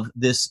of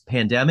this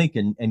pandemic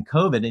and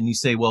COVID? And you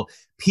say, well,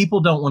 people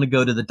don't want to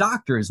go to the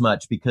doctor as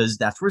much because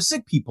that's where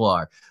sick people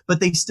are,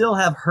 but they still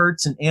have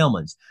hurts and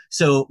ailments.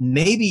 So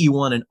maybe you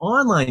want an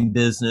online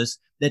business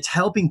that's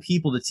helping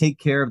people to take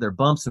care of their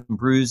bumps and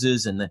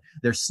bruises and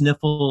their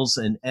sniffles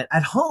and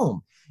at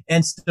home.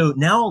 And so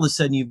now all of a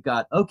sudden you've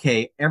got,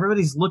 okay,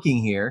 everybody's looking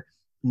here,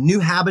 new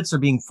habits are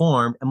being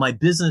formed, and my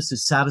business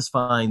is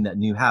satisfying that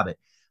new habit.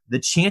 The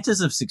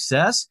chances of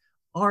success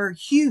are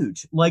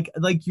huge. Like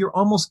you're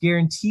almost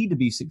guaranteed to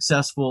be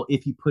successful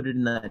if you put it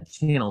in that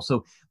channel.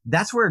 So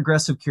that's where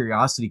aggressive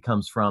curiosity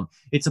comes from.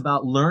 It's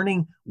about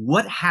learning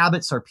what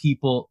habits are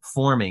people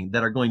forming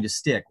that are going to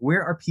stick.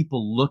 Where are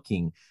people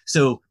looking?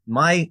 So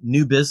my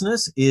new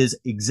business is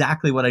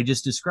exactly what I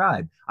just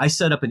described. I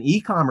set up an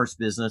e-commerce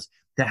business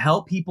to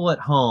help people at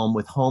home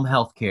with home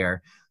health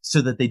care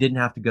so that they didn't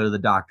have to go to the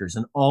doctors.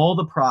 And all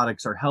the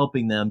products are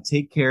helping them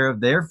take care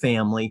of their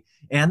family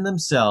and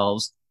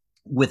themselves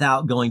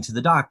without going to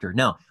the doctor.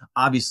 Now,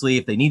 obviously,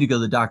 if they need to go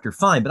to the doctor,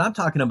 fine, but I'm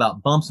talking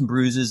about bumps and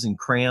bruises and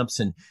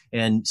cramps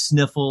and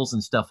sniffles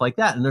and stuff like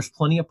that. And there's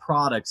plenty of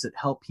products that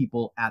help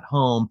people at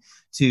home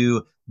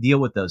to deal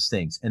with those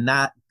things. And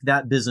that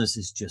business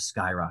is just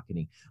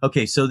skyrocketing.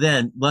 Okay, so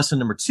then lesson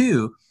number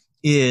 2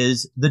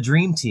 is the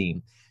dream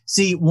team.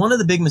 See, one of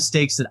the big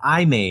mistakes that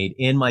I made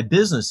in my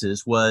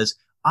businesses was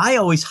I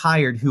always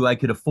hired who I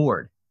could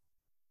afford.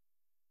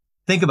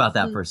 Think about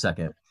that for a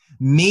second.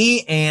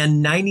 Me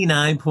and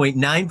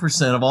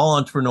 99.9% of all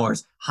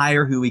entrepreneurs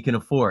hire who we can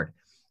afford.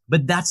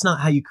 But that's not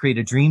how you create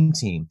a dream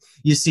team.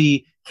 You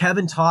see,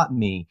 Kevin taught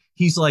me,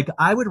 he's like,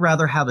 I would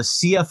rather have a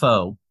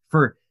CFO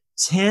for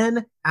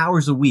 10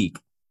 hours a week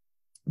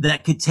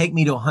that could take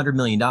me to $100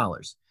 million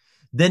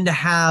than to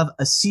have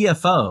a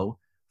CFO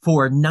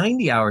for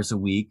 90 hours a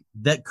week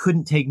that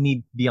couldn't take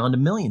me beyond $1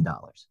 million.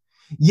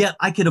 Yet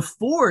I could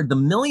afford the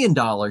 $1 million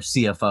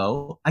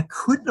CFO. I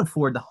couldn't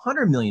afford the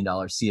 $100 million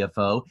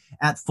CFO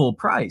at full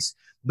price.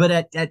 But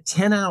at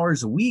 10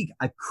 hours a week,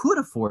 I could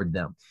afford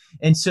them.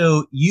 And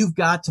so you've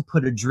got to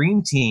put a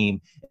dream team,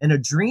 and a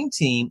dream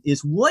team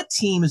is what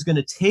team is going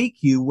to take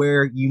you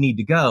where you need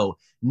to go,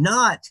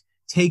 not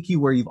take you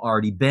where you've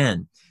already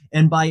been.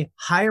 And by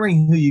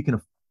hiring who you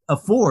can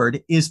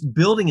afford is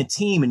building a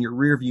team in your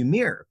rearview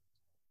mirror.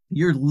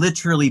 You're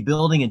literally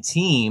building a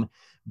team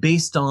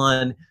based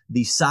on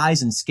the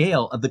size and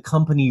scale of the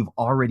company you've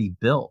already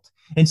built.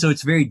 And so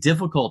it's very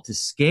difficult to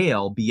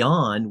scale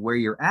beyond where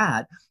you're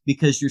at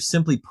because you're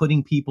simply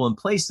putting people in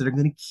place that are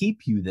going to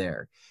keep you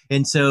there.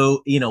 And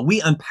so,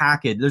 we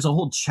unpack it. There's a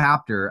whole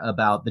chapter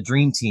about the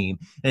dream team.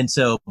 And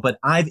so, but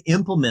I've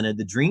implemented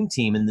the dream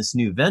team in this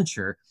new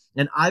venture,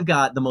 and I've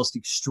got the most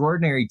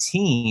extraordinary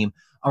team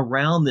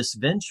around this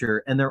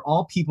venture. And they're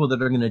all people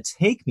that are going to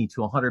take me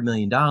to $100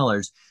 million,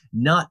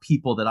 not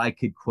people that I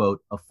could,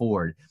 quote,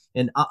 afford.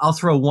 And I'll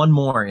throw one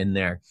more in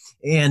there.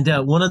 And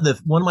one of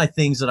my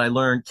things that I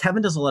learned,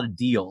 Kevin does a lot of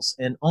deals,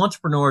 and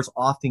entrepreneurs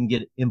often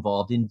get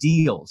involved in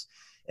deals.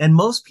 And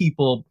most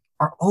people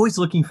are always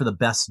looking for the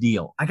best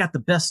deal. I got the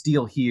best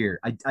deal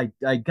here.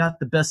 I got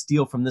the best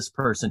deal from this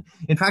person.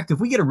 In fact, if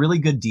we get a really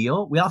good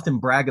deal, we often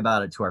brag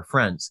about it to our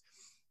friends.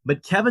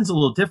 But Kevin's a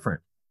little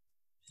different.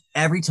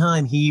 Every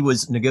time he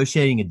was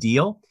negotiating a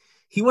deal,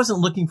 he wasn't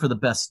looking for the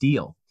best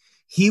deal.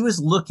 He was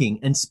looking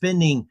and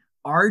spending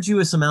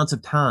arduous amounts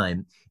of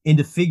time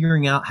into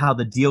figuring out how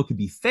the deal could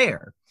be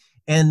fair.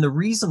 And the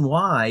reason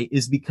why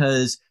is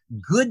because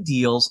good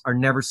deals are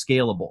never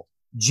scalable.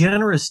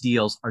 Generous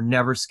deals are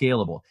never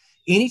scalable.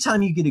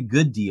 Anytime you get a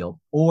good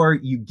deal or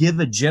you give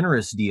a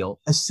generous deal,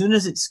 as soon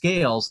as it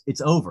scales,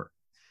 it's over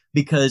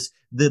because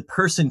the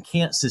person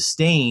can't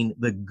sustain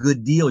the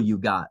good deal you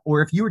got.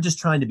 Or if you were just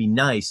trying to be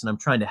nice and I'm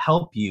trying to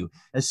help you,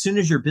 as soon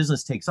as your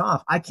business takes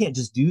off, I can't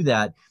just do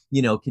that,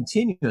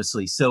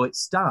 continuously. So it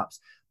stops.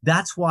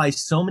 That's why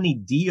so many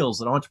deals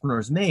that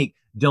entrepreneurs make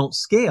don't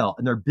scale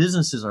and their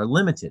businesses are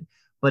limited.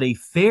 But a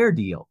fair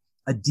deal,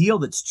 a deal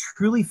that's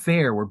truly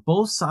fair where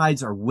both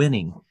sides are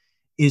winning,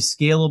 is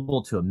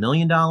scalable to $1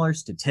 million, to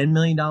 $10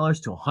 million,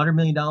 to $100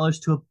 million, to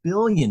 $1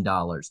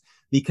 billion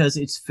because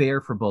it's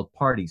fair for both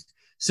parties.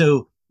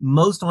 So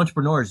most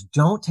entrepreneurs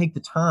don't take the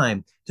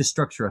time to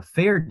structure a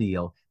fair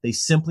deal. They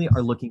simply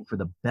are looking for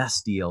the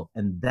best deal.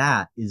 And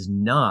that is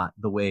not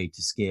the way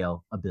to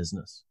scale a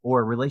business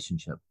or a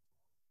relationship.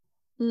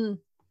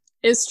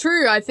 It's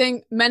true. I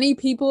think many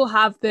people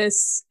have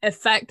this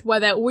effect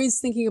where they're always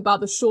thinking about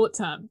the short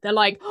term. They're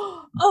like,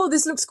 oh,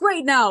 this looks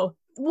great now.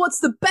 What's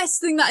the best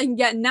thing that I can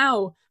get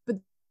now? But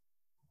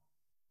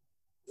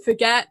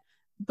forget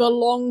the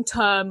long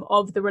term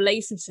of the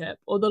relationship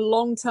or the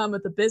long term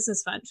of the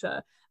business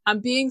venture.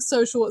 And being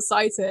so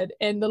short-sighted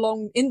in the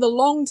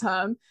long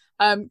term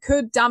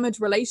could damage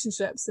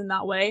relationships in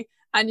that way.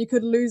 And you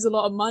could lose a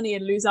lot of money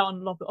and lose out on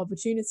a lot of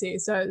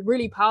opportunities. So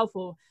really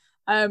powerful.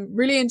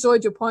 Really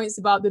enjoyed your points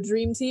about the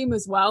dream team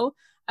as well.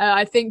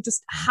 I think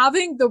just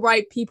having the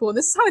right people, and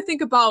this is how I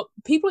think about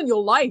people in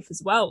your life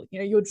as well.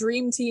 Your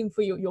dream team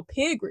for your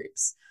peer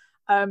groups,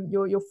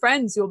 your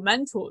friends, your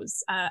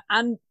mentors,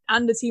 and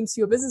the teams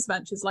for your business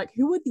ventures. Like,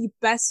 who are the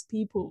best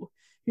people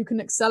who can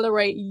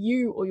accelerate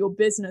you or your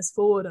business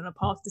forward on a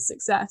path to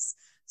success?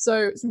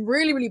 So some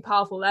really, really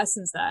powerful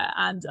lessons there,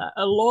 and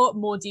a lot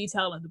more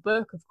detail in the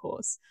book, of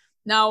course.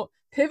 Now,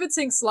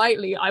 pivoting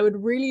slightly, I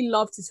would really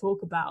love to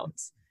talk about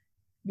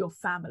your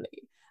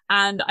family.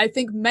 And I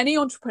think many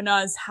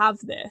entrepreneurs have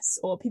this,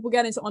 or people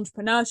get into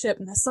entrepreneurship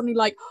and they're suddenly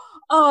like,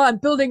 oh, I'm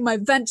building my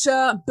venture,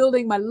 I'm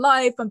building my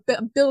life, I'm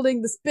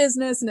building this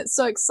business, and it's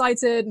so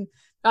excited. And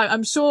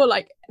I'm sure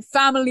like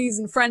families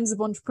and friends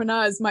of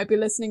entrepreneurs might be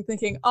listening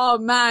thinking, oh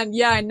man,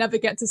 yeah, I never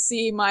get to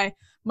see my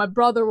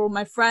brother or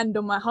my friend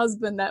or my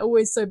husband. They're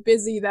always so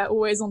busy. They're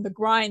always on the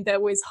grind. They're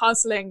always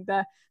hustling.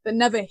 They're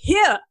never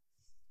here.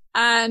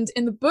 And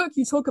in the book,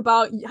 you talk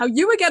about how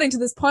you were getting to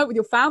this point with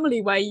your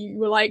family where you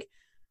were like,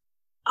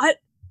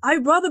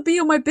 I'd rather be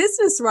on my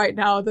business right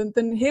now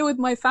than here with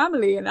my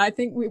family. And I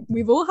think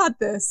we've all had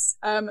this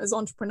as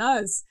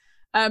entrepreneurs.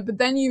 But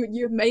then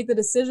you've made the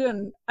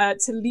decision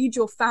to lead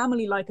your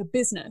family like a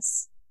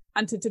business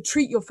and to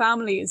treat your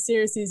family as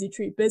seriously as you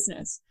treat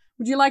business.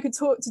 Would you like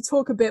to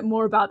talk a bit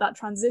more about that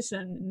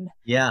transition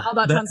and how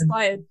that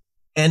transpired?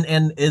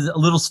 And is a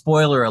little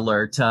spoiler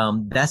alert.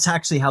 That's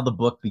actually how the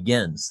book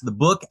begins. The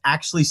book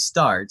actually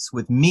starts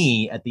with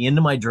me at the end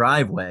of my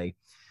driveway,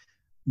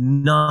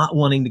 not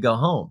wanting to go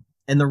home.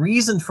 And the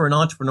reason for an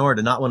entrepreneur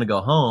to not want to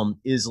go home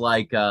is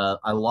like,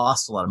 I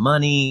lost a lot of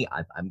money.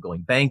 I'm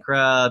going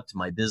bankrupt.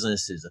 My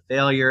business is a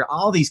failure,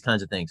 all these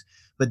kinds of things.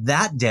 But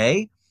that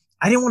day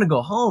I didn't want to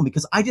go home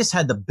because I just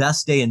had the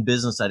best day in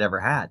business I'd ever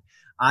had.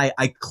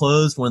 I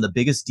closed one of the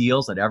biggest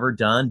deals I'd ever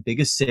done,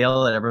 biggest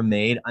sale I'd ever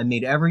made. I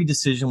made every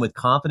decision with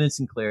confidence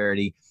and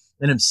clarity.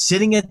 And I'm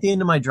sitting at the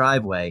end of my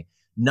driveway,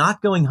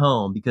 not going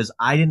home because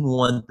I didn't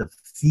want the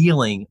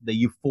feeling, the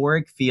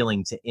euphoric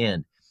feeling to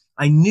end.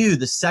 I knew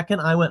the second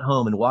I went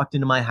home and walked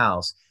into my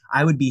house,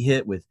 I would be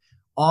hit with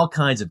all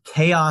kinds of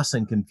chaos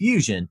and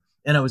confusion.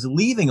 And I was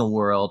leaving a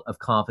world of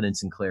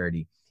confidence and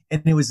clarity.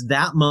 And it was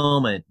that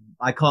moment,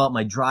 I call it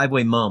my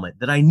driveway moment,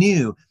 that I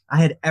knew I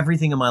had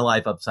everything in my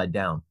life upside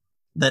down,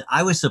 that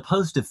I was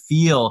supposed to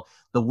feel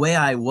the way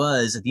I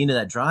was at the end of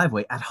that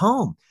driveway at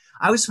home.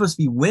 I was supposed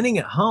to be winning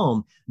at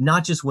home,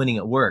 not just winning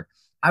at work.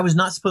 I was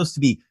not supposed to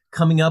be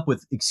coming up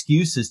with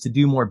excuses to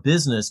do more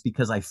business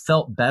because I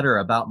felt better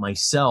about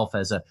myself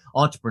as an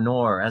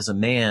entrepreneur, as a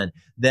man,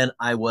 than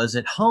I was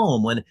at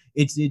home when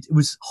it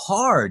was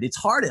hard. It's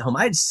hard at home.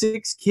 I had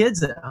 6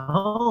 kids at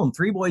home,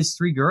 3 boys,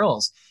 3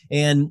 girls.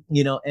 And,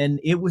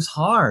 and it was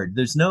hard.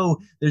 There's no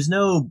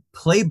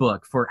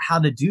playbook for how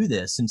to do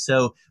this. And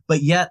so,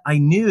 but yet I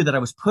knew that I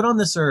was put on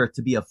this earth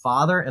to be a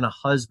father and a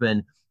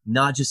husband,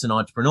 not just an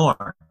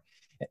entrepreneur.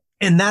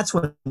 And that's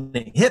when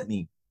it hit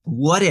me.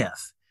 What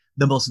if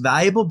the most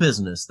valuable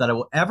business that I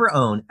will ever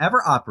own,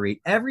 ever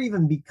operate, ever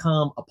even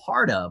become a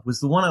part of was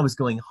the one I was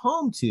going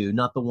home to,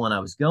 not the one I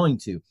was going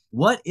to?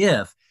 What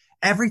if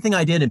everything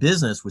I did in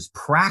business was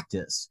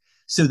practice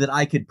so that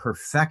I could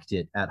perfect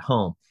it at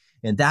home?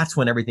 And that's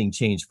when everything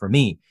changed for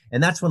me.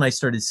 And that's when I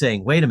started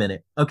saying, wait a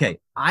minute. Okay,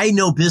 I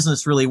know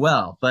business really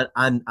well, but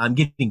I'm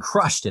getting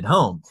crushed at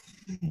home.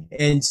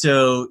 And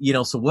so,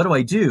 so what do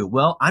I do?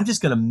 Well, I'm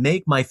just going to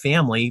make my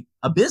family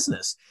a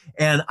business.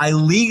 And I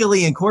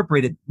legally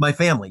incorporated my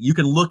family. You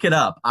can look it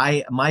up.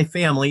 My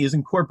family is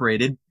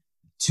incorporated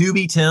to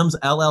be Timm's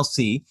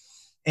LLC.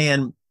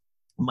 And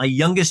my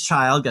youngest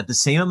child got the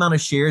same amount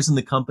of shares in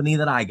the company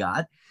that I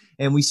got.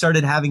 And we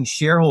started having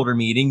shareholder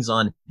meetings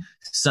on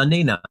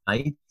Sunday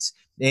nights.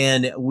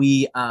 And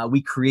we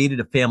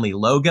created a family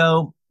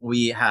logo.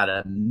 We had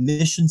a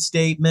mission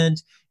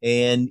statement,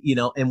 and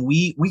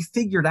we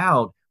figured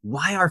out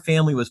why our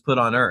family was put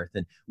on earth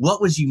and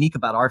what was unique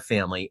about our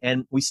family.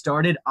 And we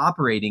started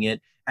operating it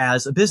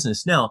as a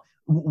business. Now,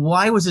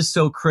 why was this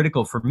so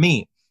critical for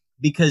me?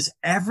 Because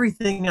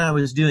everything I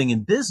was doing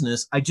in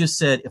business, I just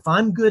said, if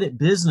I'm good at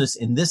business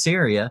in this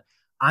area,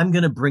 I'm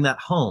going to bring that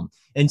home.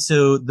 And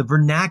so the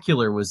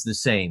vernacular was the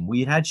same.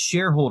 We had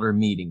shareholder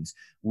meetings.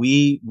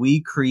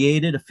 We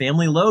created a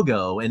family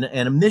logo and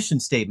a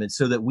mission statement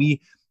so that we,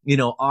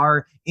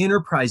 our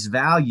enterprise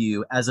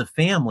value as a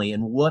family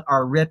and what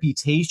our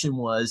reputation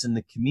was in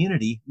the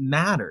community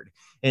mattered.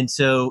 And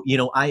so,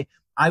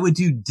 I would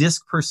do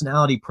DISC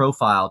personality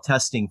profile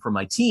testing for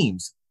my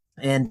teams.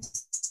 And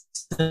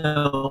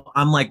so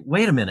I'm like,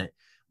 wait a minute,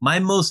 my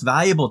most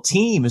valuable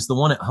team is the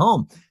one at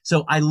home.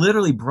 So I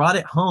literally brought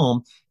it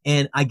home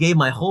and I gave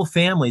my whole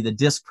family the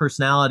DISC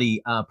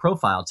personality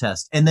profile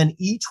test. And then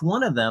each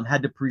one of them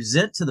had to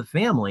present to the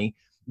family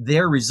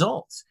their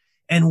results.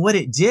 And what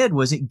it did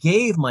was it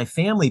gave my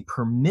family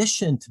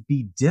permission to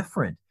be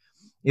different.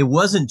 It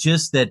wasn't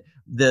just that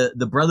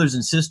the brothers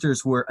and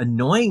sisters were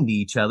annoying to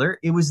each other.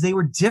 It was they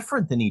were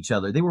different than each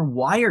other. They were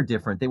wired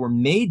different. They were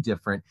made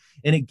different.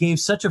 And it gave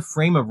such a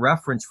frame of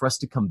reference for us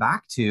to come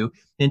back to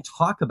and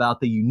talk about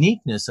the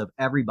uniqueness of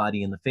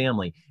everybody in the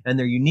family and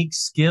their unique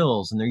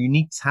skills and their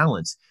unique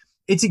talents.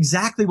 It's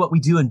exactly what we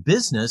do in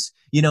business.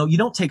 You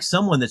don't take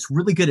someone that's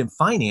really good in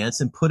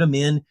finance and put them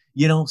in,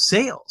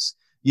 sales.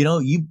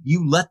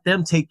 You let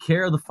them take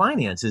care of the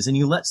finances, and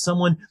you let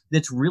someone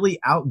that's really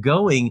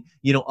outgoing,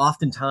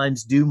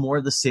 oftentimes do more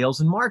of the sales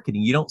and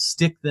marketing. You don't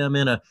stick them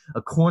in a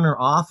corner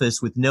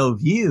office with no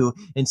view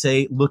and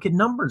say, look at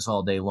numbers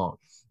all day long.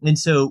 And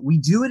so we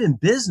do it in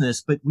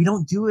business, but we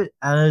don't do it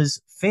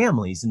as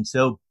families. And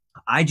so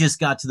I just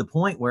got to the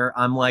point where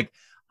I'm like,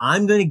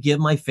 I'm going to give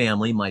my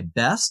family my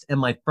best and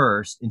my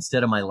first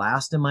instead of my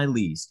last and my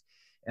least.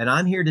 And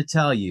I'm here to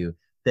tell you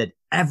that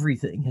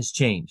everything has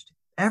changed.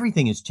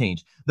 Everything has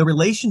changed. The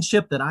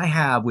relationship that I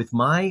have with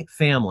my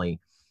family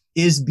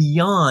is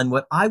beyond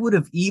what I would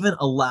have even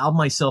allowed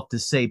myself to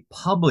say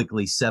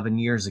publicly 7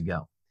 years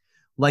ago.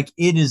 Like,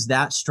 it is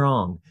that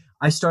strong.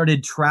 I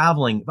started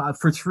traveling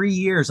for 3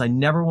 years. I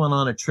never went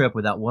on a trip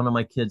without one of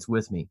my kids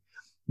with me,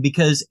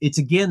 because it's,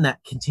 again,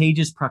 that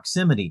contagious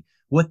proximity.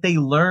 What they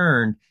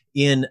learned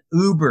in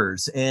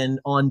Ubers and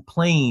on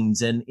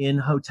planes and in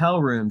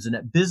hotel rooms and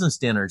at business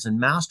dinners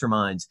and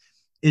masterminds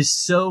is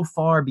so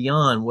far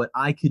beyond what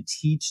I could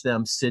teach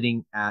them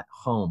sitting at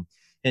home.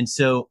 And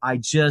so I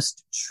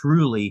just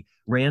truly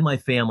ran my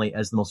family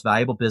as the most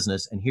valuable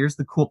business. And here's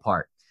the cool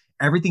part.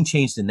 Everything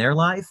changed in their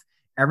life.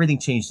 Everything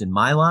changed in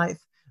my life.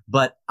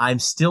 But I'm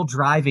still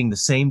driving the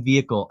same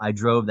vehicle I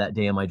drove that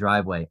day in my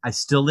driveway. I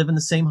still live in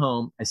the same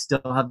home. I still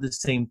have the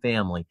same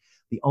family.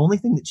 The only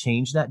thing that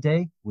changed that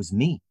day was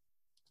me.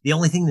 The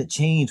only thing that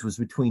changed was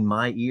between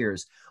my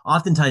ears.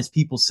 Oftentimes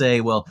people say,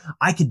 well,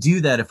 I could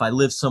do that if I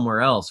lived somewhere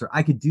else, or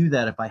I could do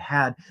that if I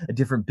had a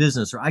different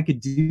business, or I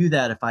could do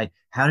that if I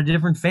had a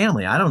different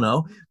family. I don't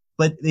know.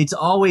 But it's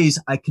always,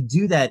 I could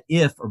do that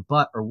if or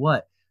but or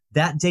what.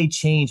 That day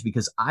changed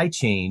because I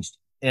changed,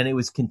 and it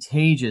was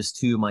contagious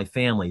to my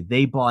family.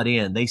 They bought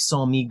in. They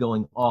saw me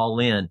going all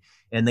in,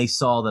 and they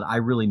saw that I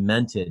really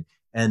meant it.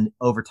 And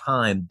over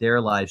time,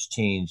 their lives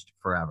changed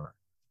forever.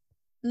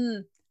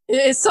 Mm.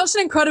 It's such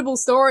an incredible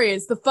story.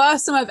 It's the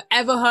first time I've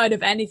ever heard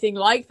of anything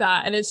like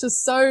that. And it's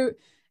just so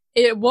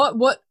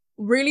what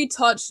really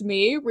touched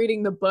me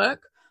reading the book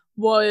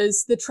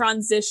was the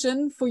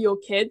transition for your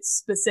kids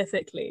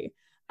specifically.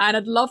 And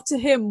I'd love to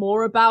hear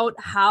more about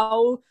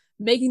how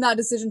making that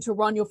decision to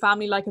run your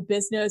family like a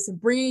business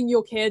and bringing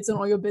your kids on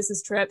all your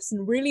business trips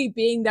and really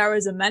being there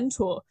as a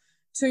mentor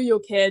to your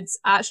kids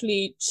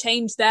actually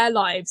changed their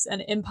lives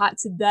and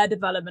impacted their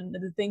development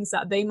and the things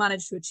that they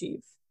managed to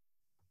achieve.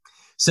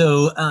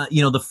 So,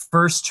 the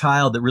first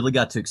child that really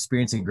got to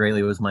experience it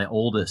greatly was my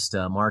oldest,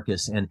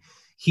 Marcus. And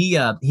he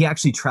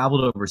actually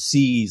traveled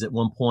overseas at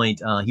one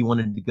point. He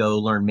wanted to go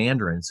learn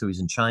Mandarin. So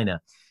he's in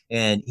China,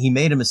 and he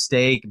made a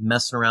mistake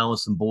messing around with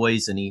some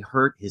boys, and he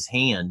hurt his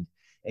hand.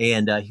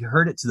 And he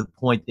hurt it to the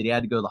point that he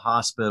had to go to the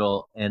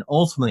hospital, and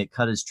ultimately it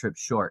cut his trip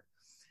short.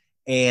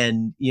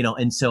 And,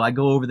 and so I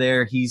go over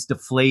there, he's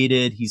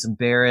deflated, he's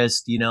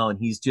embarrassed, and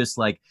he's just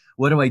like,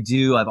 what do I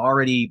do? I've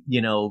already,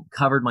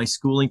 covered my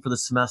schooling for the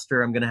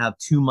semester. I'm going to have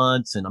 2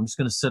 months and I'm just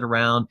going to sit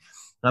around.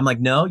 And I'm like,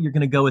 no, you're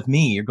going to go with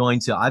me.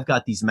 I've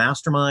got these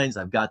masterminds.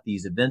 I've got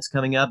these events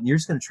coming up, and you're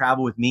just going to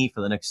travel with me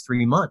for the next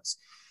 3 months.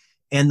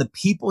 And the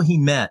people he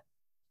met,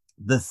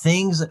 the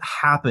things that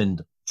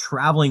happened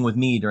traveling with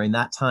me during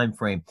that time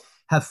frame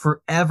have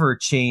forever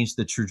changed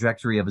the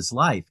trajectory of his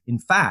life. In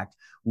fact,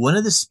 one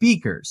of the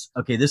speakers,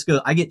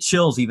 I get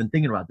chills even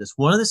thinking about this.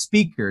 One of the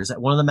speakers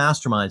at one of the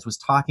masterminds was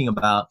talking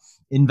about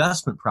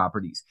investment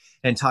properties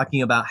and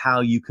talking about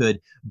how you could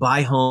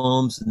buy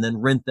homes and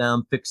then rent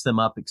them, fix them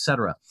up,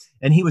 etc.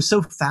 And he was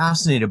so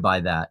fascinated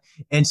by that.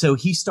 And so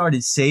he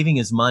started saving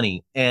his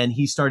money, and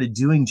he started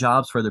doing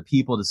jobs for other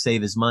people to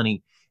save his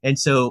money. And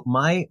so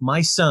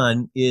my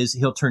son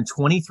he'll turn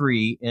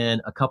 23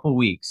 in a couple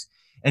weeks,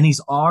 and he's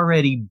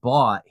already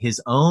bought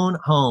his own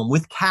home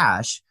with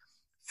cash,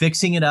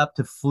 fixing it up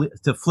to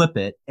flip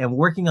it, and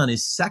working on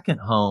his second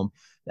home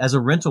as a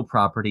rental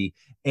property.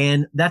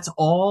 And that's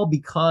all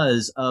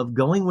because of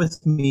going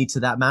with me to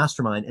that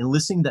mastermind and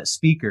listening to that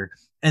speaker,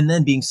 and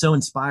then being so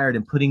inspired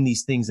and putting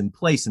these things in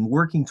place and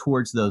working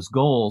towards those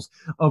goals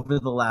over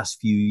the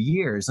last few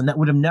years. And that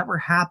would have never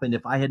happened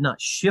if I had not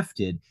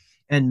shifted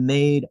and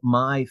made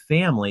my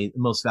family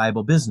the most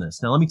valuable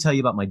business. Now, let me tell you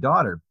about my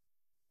daughter.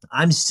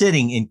 I'm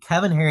sitting in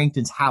Kevin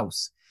Harrington's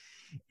house,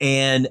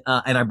 and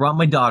I brought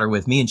my daughter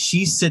with me, and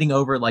she's sitting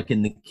over like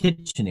in the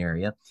kitchen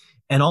area.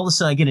 And all of a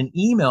sudden I get an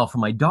email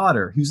from my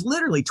daughter, who's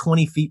literally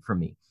 20 feet from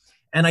me.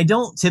 And I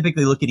don't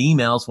typically look at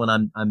emails when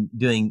I'm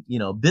doing,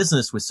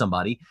 business with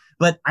somebody,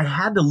 but I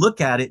had to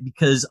look at it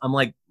because I'm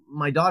like,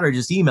 my daughter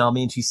just emailed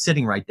me and she's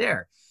sitting right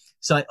there.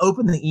 So I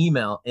open the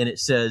email, and it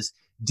says,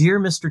 "Dear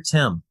Mr.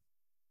 Timm,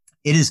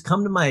 it has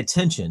come to my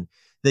attention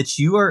that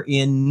you are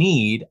in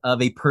need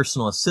of a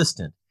personal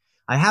assistant.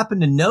 I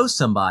happen to know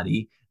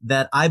somebody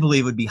that I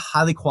believe would be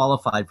highly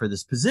qualified for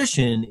this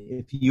position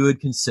if you would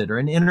consider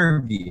an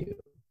interview."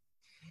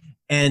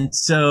 And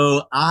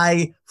so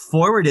I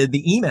forwarded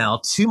the email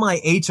to my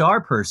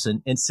HR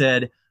person and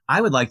said,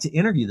 I would like to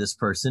interview this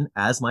person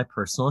as my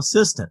personal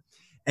assistant.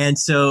 And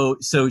so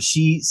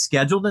she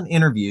scheduled an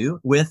interview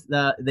with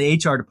the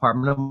HR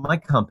department of my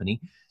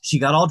company. She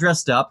got all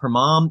dressed up. Her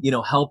mom,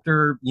 helped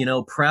her,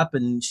 prep,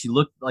 and she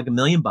looked like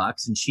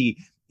 $1,000,000, and she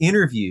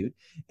interviewed,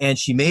 and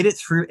she made it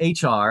through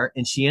HR,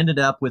 and she ended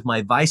up with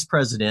my vice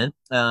president,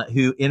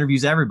 who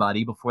interviews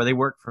everybody before they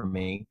work for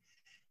me.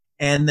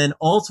 And then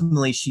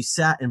ultimately she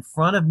sat in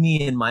front of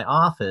me in my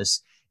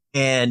office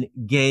and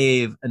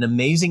gave an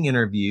amazing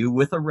interview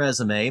with a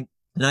resume.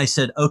 And I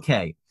said,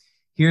 okay,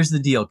 here's the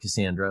deal,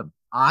 Cassandra.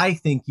 I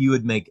think you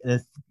would make an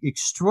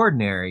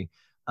extraordinary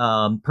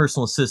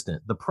personal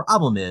assistant. The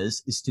problem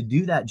is to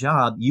do that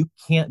job, you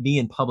can't be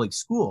in public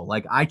school.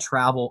 Like, I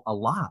travel a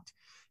lot.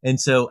 And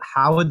so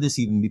how would this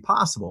even be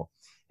possible?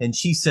 And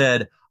she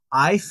said,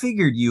 I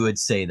figured you would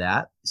say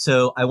that.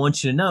 So I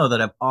want you to know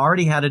that I've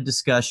already had a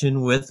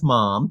discussion with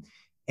Mom,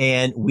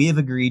 and we have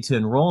agreed to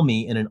enroll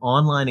me in an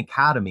online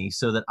academy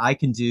so that I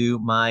can do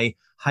my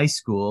high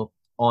school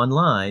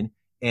online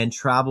and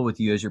travel with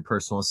you as your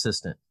personal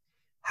assistant.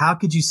 How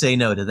could you say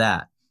no to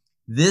that?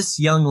 This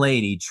young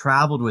lady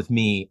traveled with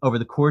me over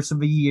the course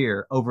of a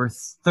year over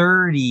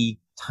 30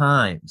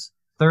 times.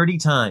 30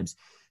 times.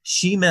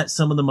 She met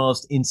some of the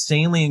most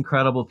insanely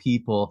incredible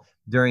people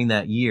during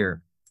that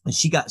year. And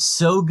she got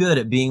so good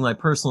at being my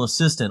personal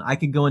assistant, I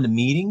could go into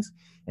meetings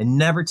and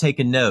never take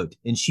a note.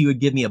 And she would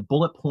give me a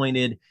bullet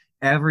pointed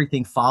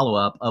everything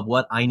follow-up of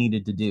what I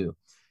needed to do.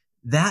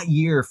 That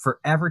year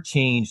forever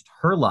changed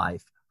her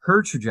life,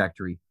 her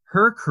trajectory,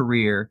 her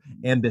career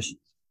ambitions,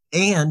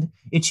 and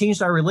it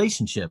changed our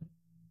relationship.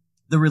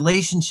 The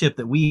relationship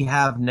that we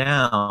have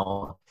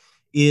now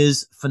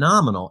is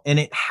phenomenal, and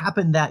it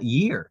happened that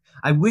year.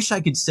 I wish I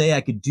could say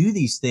I could do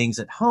these things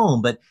at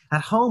home, but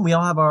at home we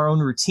all have our own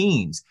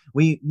routines.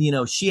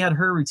 She had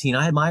her routine.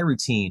 I had my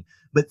routine,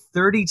 but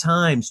 30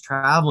 times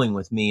traveling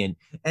with me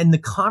and the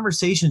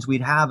conversations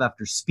we'd have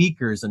after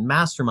speakers and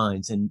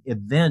masterminds and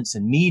events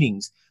and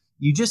meetings,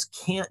 you just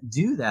can't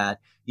do that,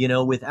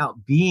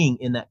 without being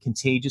in that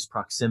contagious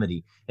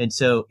proximity. And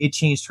so it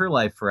changed her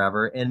life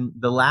forever. And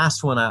the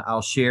last one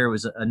I'll share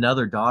was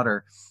another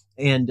daughter.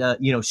 And,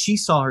 she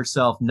saw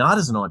herself not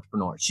as an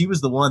entrepreneur. She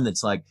was the one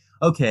that's like,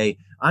 okay,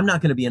 I'm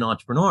not going to be an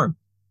entrepreneur.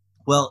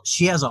 Well,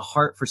 she has a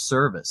heart for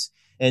service.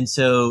 And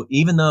so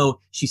even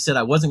though she said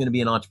I wasn't going to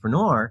be an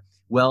entrepreneur,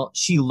 well,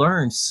 she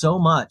learned so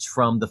much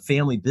from the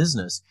family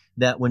business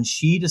that when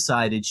she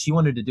decided she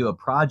wanted to do a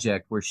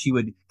project where she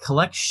would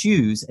collect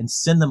shoes and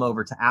send them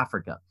over to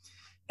Africa.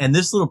 And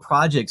this little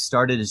project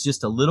started as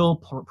just a little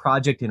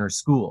project in her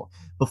school.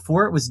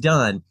 Before it was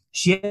done,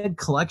 she had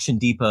collection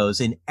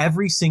depots in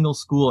every single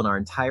school in our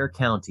entire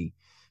county.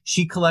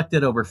 She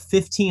collected over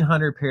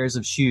 1,500 pairs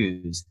of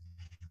shoes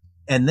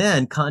and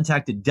then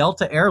contacted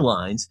Delta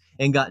Airlines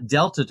and got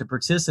Delta to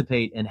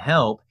participate and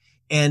help.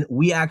 And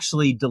we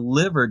actually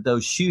delivered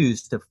those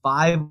shoes to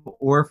 5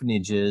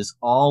 orphanages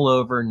all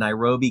over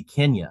Nairobi,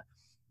 Kenya.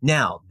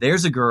 Now,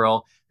 there's a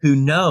girl who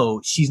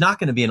knows she's not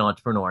going to be an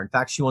entrepreneur. In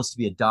fact, she wants to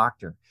be a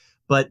doctor.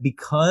 But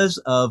because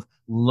of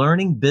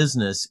learning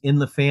business in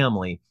the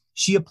family,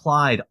 she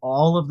applied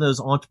all of those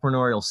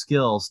entrepreneurial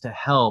skills to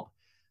help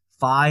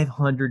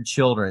 500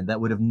 children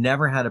that would have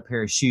never had a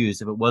pair of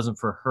shoes if it wasn't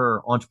for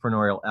her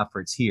entrepreneurial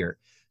efforts here.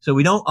 So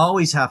we don't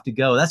always have to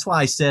go. That's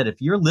why I said,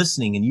 if you're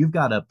listening and you've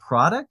got a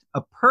product,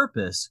 a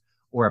purpose,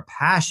 or a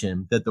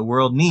passion that the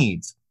world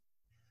needs,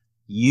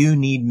 you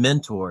need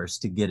mentors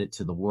to get it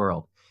to the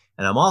world.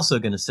 And I'm also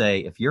going to say,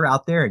 if you're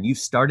out there and you've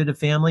started a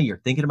family, you're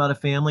thinking about a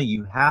family,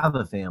 you have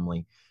a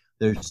family,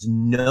 there's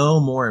no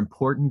more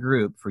important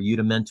group for you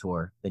to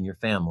mentor than your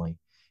family.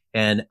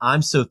 And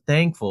I'm so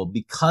thankful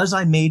because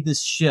I made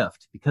this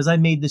shift, because I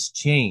made this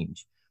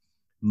change.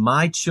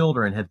 My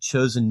children have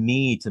chosen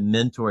me to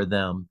mentor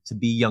them to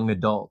be young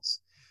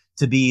adults,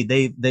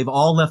 they've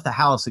all left the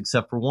house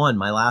except for one.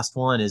 My last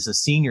one is a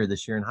senior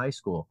this year in high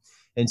school.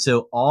 And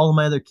so all of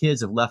my other kids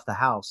have left the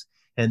house,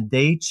 and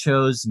they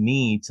chose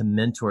me to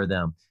mentor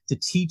them, to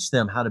teach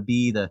them how to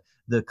be the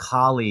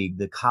colleague,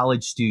 the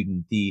college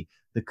student, the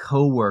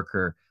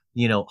coworker,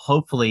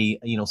 hopefully,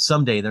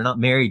 someday they're not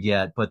married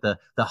yet, but the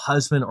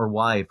husband or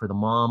wife or the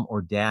mom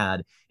or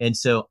dad. And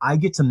so I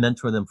get to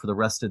mentor them for the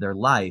rest of their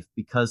life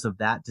because of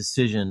that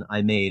decision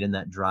I made in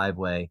that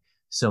driveway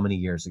so many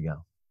years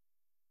ago.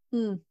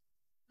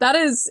 That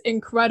is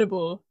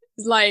incredible.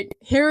 It's like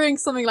hearing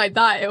something like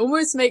that, it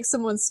almost makes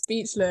someone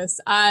speechless,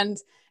 and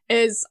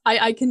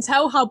I can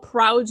tell how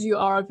proud you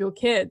are of your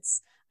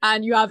kids.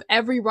 And you have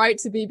every right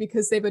to be,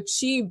 because they've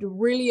achieved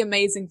really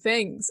amazing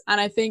things. And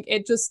I think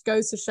it just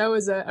goes to show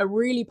as a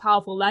really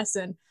powerful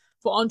lesson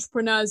for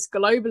entrepreneurs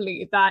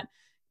globally that,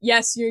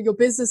 yes, your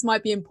business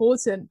might be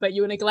important, but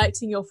you're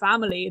neglecting your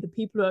family, the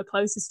people who are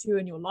closest to you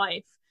in your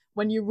life,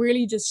 when you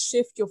really just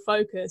shift your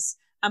focus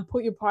and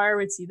put your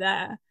priority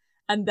there.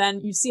 And then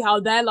you see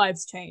how their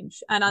lives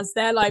change. And as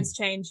their lives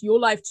change, your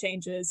life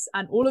changes,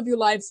 and all of your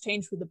lives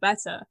change for the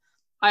better.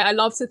 I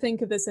love to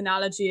think of this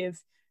analogy of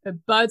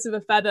birds of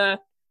a feather.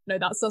 No,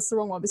 that's the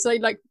wrong one. But so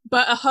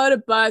but a herd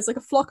of birds, like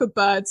a flock of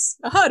birds,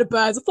 a herd of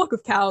birds, a flock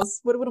of cows.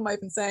 What am I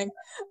even saying?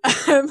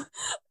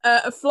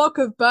 A flock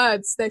of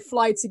birds, they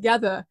fly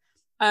together,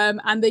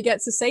 and they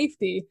get to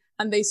safety,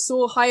 and they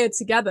soar higher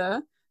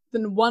together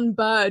than one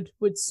bird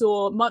would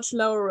soar much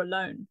lower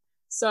alone.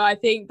 So I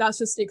think that's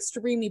just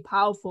extremely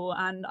powerful.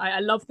 And I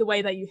love the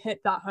way that you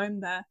hit that home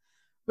there,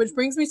 which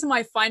brings me to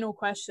my final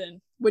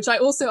question, which I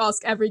also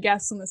ask every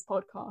guest on this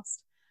podcast.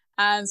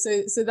 And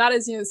so that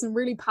is, some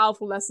really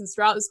powerful lessons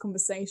throughout this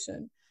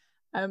conversation.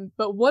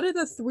 But what are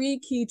the 3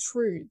 key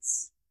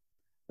truths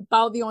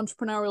about the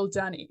entrepreneurial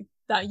journey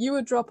that you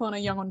would drop on a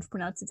young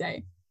entrepreneur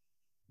today?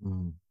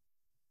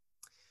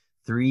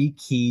 3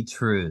 key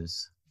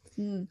truths.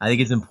 I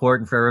think it's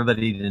important for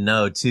everybody to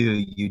know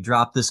too. You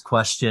drop this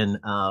question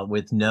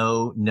with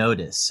no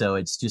notice, so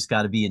it's just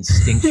got to be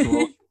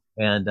instinctual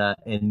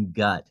and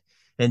gut.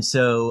 And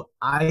so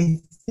I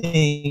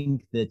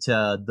think that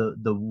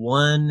the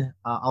one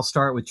I'll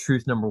start with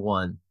truth number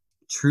 1.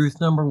 Truth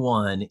number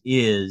 1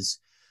 is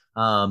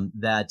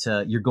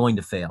that you're going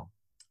to fail.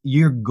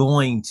 You're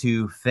going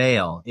to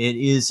fail. It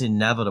is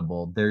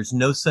inevitable. There's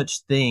no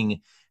such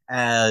thing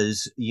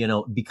as,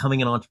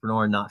 becoming an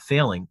entrepreneur and not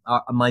failing.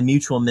 My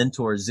mutual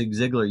mentor, Zig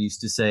Ziglar, used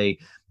to say,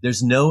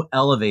 there's no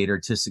elevator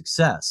to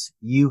success.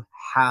 You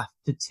have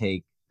to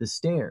take the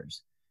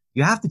stairs.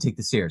 You have to take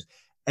the stairs.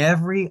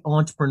 Every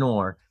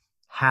entrepreneur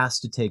has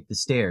to take the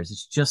stairs.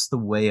 It's just the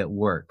way it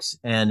works.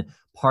 And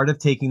part of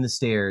taking the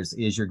stairs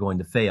is you're going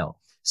to fail.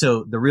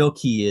 So the real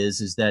key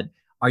is that,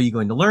 are you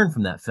going to learn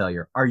from that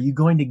failure? Are you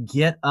going to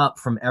get up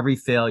from every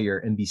failure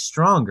and be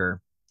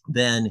stronger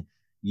than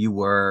you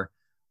were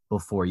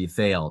before you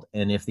failed?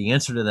 And if the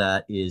answer to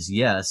that is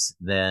yes,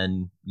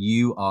 then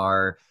you've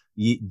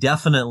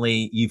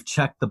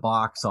checked the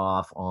box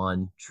off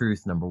on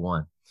truth number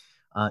 1.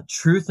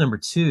 Truth number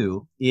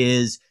 2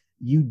 is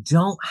you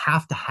don't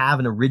have to have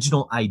an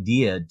original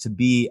idea to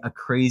be a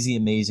crazy,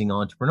 amazing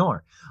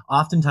entrepreneur.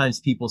 Oftentimes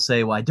people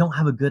say, well, I don't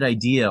have a good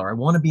idea, or I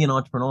want to be an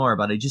entrepreneur,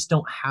 but I just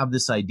don't have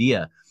this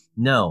idea.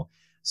 No,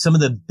 some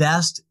of the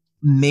best,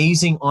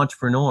 amazing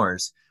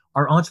entrepreneurs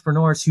are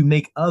entrepreneurs who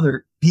make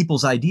other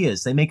people's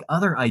ideas. They make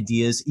other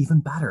ideas even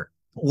better.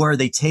 Or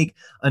they take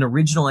an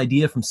original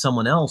idea from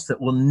someone else that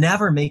will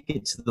never make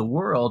it to the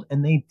world,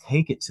 and they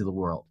take it to the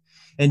world.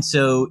 And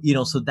so,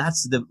 so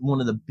that's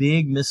one of the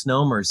big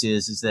misnomers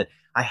is that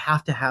I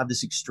have to have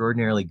this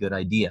extraordinarily good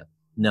idea.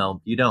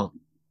 No, you don't.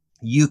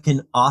 You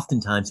can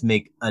oftentimes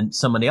make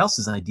somebody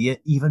else's idea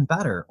even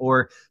better,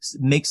 or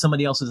make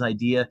somebody else's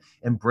idea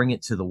and bring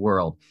it to the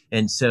world.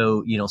 And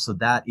so, so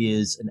that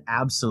is an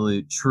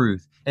absolute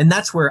truth. And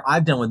that's where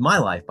I've done with my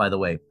life, by the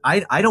way.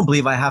 I don't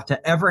believe I have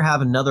to ever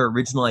have another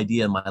original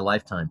idea in my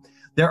lifetime.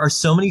 There are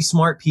so many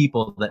smart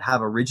people that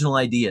have original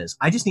ideas.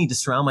 I just need to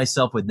surround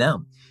myself with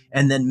them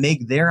and then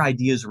make their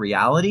ideas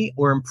reality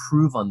or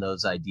improve on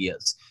those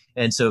ideas.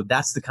 And so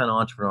that's the kind of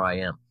entrepreneur I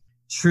am.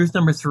 Truth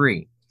number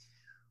 3,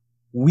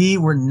 we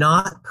were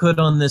not put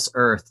on this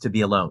earth to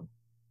be alone.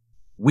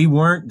 We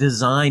weren't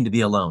designed to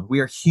be alone. We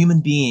are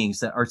human beings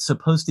that are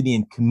supposed to be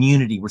in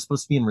community. We're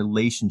supposed to be in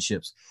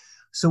relationships.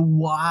 So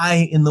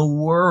why in the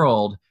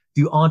world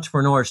do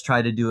entrepreneurs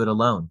try to do it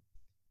alone?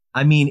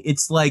 I mean,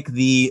 it's like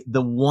the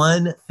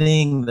one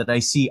thing that I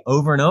see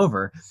over and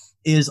over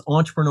is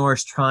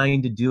entrepreneurs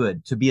trying to do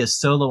it, to be a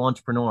solo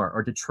entrepreneur,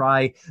 or to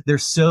try. They're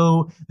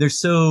so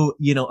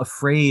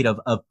afraid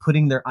of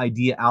putting their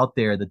idea out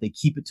there that they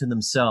keep it to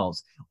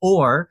themselves.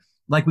 Or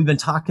like we've been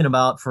talking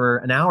about for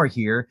an hour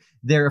here,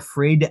 they're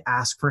afraid to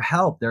ask for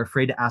help. They're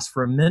afraid to ask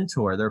for a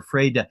mentor. They're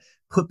afraid to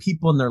put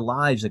people in their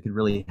lives that could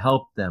really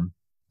help them.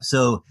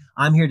 So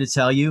I'm here to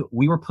tell you,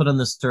 we were put on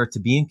this earth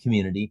to be in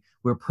community.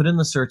 We were put on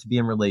this earth to be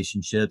in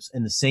relationships.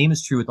 And the same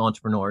is true with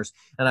entrepreneurs.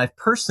 And I've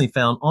personally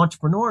found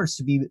entrepreneurs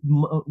to be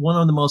one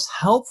of the most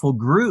helpful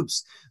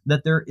groups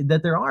that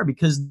there are,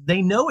 because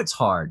they know it's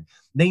hard.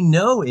 They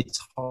know it's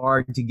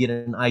hard to get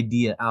an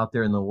idea out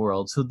there in the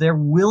world. So they're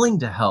willing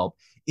to help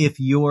if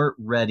you're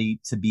ready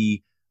to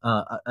be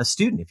a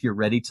student, if you're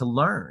ready to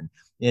learn.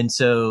 And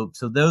so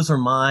those are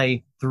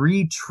my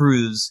 3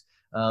 truths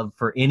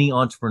for any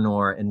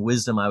entrepreneur, and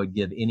wisdom I would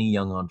give any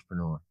young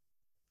entrepreneur.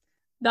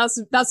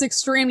 That's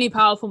extremely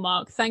powerful,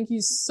 Mark. Thank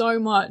you so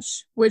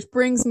much. Which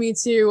brings me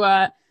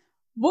to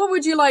what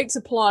would you like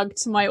to plug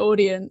to my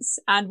audience,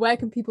 and where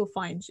can people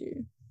find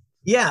you?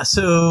 Yeah,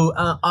 so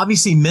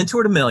obviously,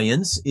 Mentor to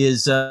Millions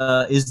is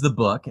the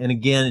book, and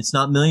again, it's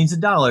not millions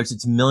of dollars;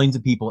 it's millions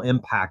of people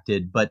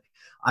impacted. But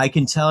I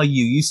can tell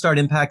you, you start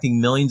impacting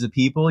millions of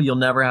people, you'll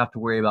never have to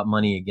worry about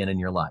money again in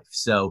your life.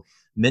 So,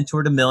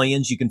 Mentor to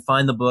Millions. You can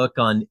find the book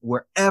on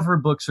wherever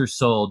books are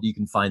sold. You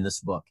can find this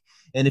book.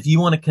 And if you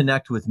want to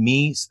connect with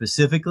me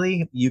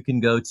specifically, you can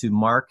go to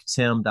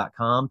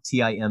marktimm.com,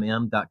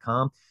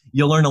 TIMM.com.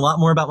 You'll learn a lot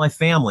more about my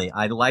family.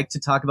 I like to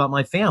talk about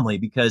my family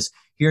because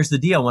here's the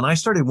deal. When I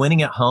started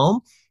winning at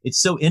home, it's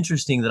so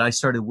interesting that I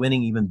started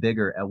winning even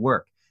bigger at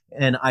work.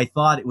 And I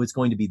thought it was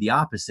going to be the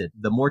opposite.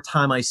 The more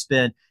time I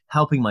spent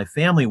helping my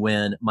family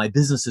win, my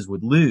businesses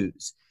would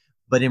lose.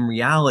 But in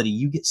reality,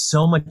 you get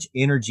so much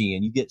energy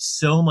and you get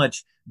so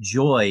much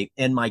joy.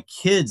 And my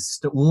kids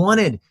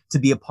wanted to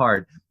be a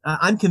part.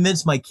 I'm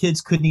convinced my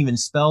kids couldn't even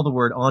spell the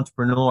word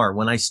entrepreneur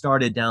when I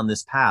started down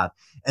this path.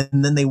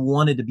 And then they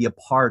wanted to be a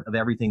part of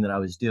everything that I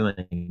was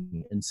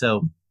doing. And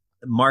so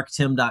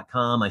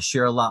marktimm.com, I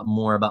share a lot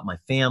more about my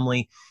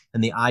family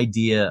and the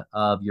idea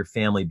of your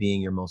family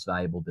being your most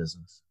valuable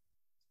business.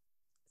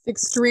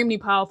 It's extremely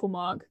powerful,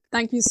 Mark.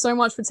 Thank you so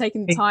much for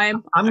taking the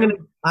time. I'm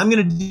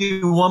gonna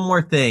do one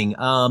more thing.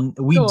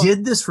 We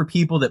did this for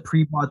people that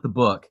pre-bought the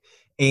book.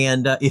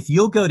 And if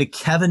you'll go to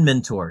Kevin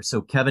Mentor,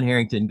 so Kevin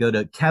Harrington, go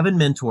to Kevin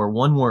Mentor,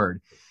 one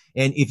word.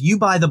 And if you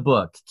buy the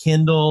book,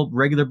 Kindle,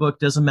 regular book,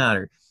 doesn't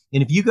matter.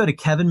 And if you go to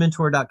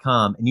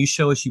kevinmentor.com and you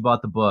show us you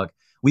bought the book,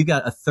 we've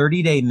got a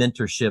 30-day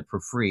mentorship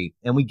for free.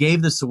 And we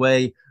gave this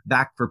away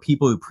back for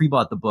people who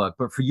pre-bought the book.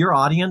 But for your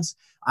audience,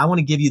 I want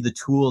to give you the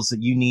tools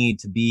that you need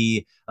to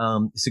be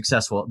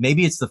successful.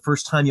 Maybe it's the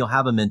first time you'll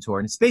have a mentor.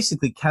 And it's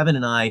basically Kevin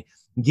and I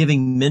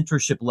giving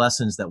mentorship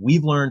lessons that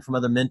we've learned from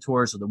other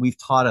mentors or that we've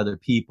taught other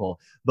people,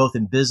 both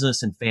in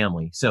business and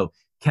family. So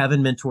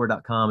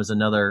kevinmentor.com is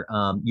another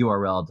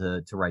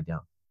URL to write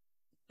down.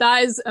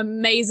 That is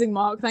amazing,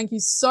 Mark. Thank you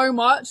so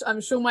much.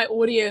 I'm sure my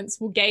audience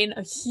will gain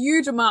a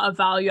huge amount of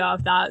value out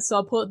of that. So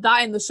I'll put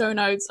that in the show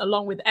notes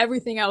along with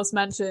everything else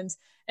mentioned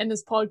in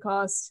this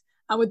podcast.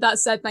 And with that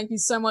said, thank you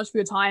so much for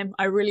your time.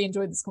 I really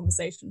enjoyed this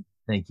conversation.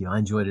 Thank you. I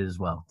enjoyed it as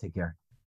well. Take care.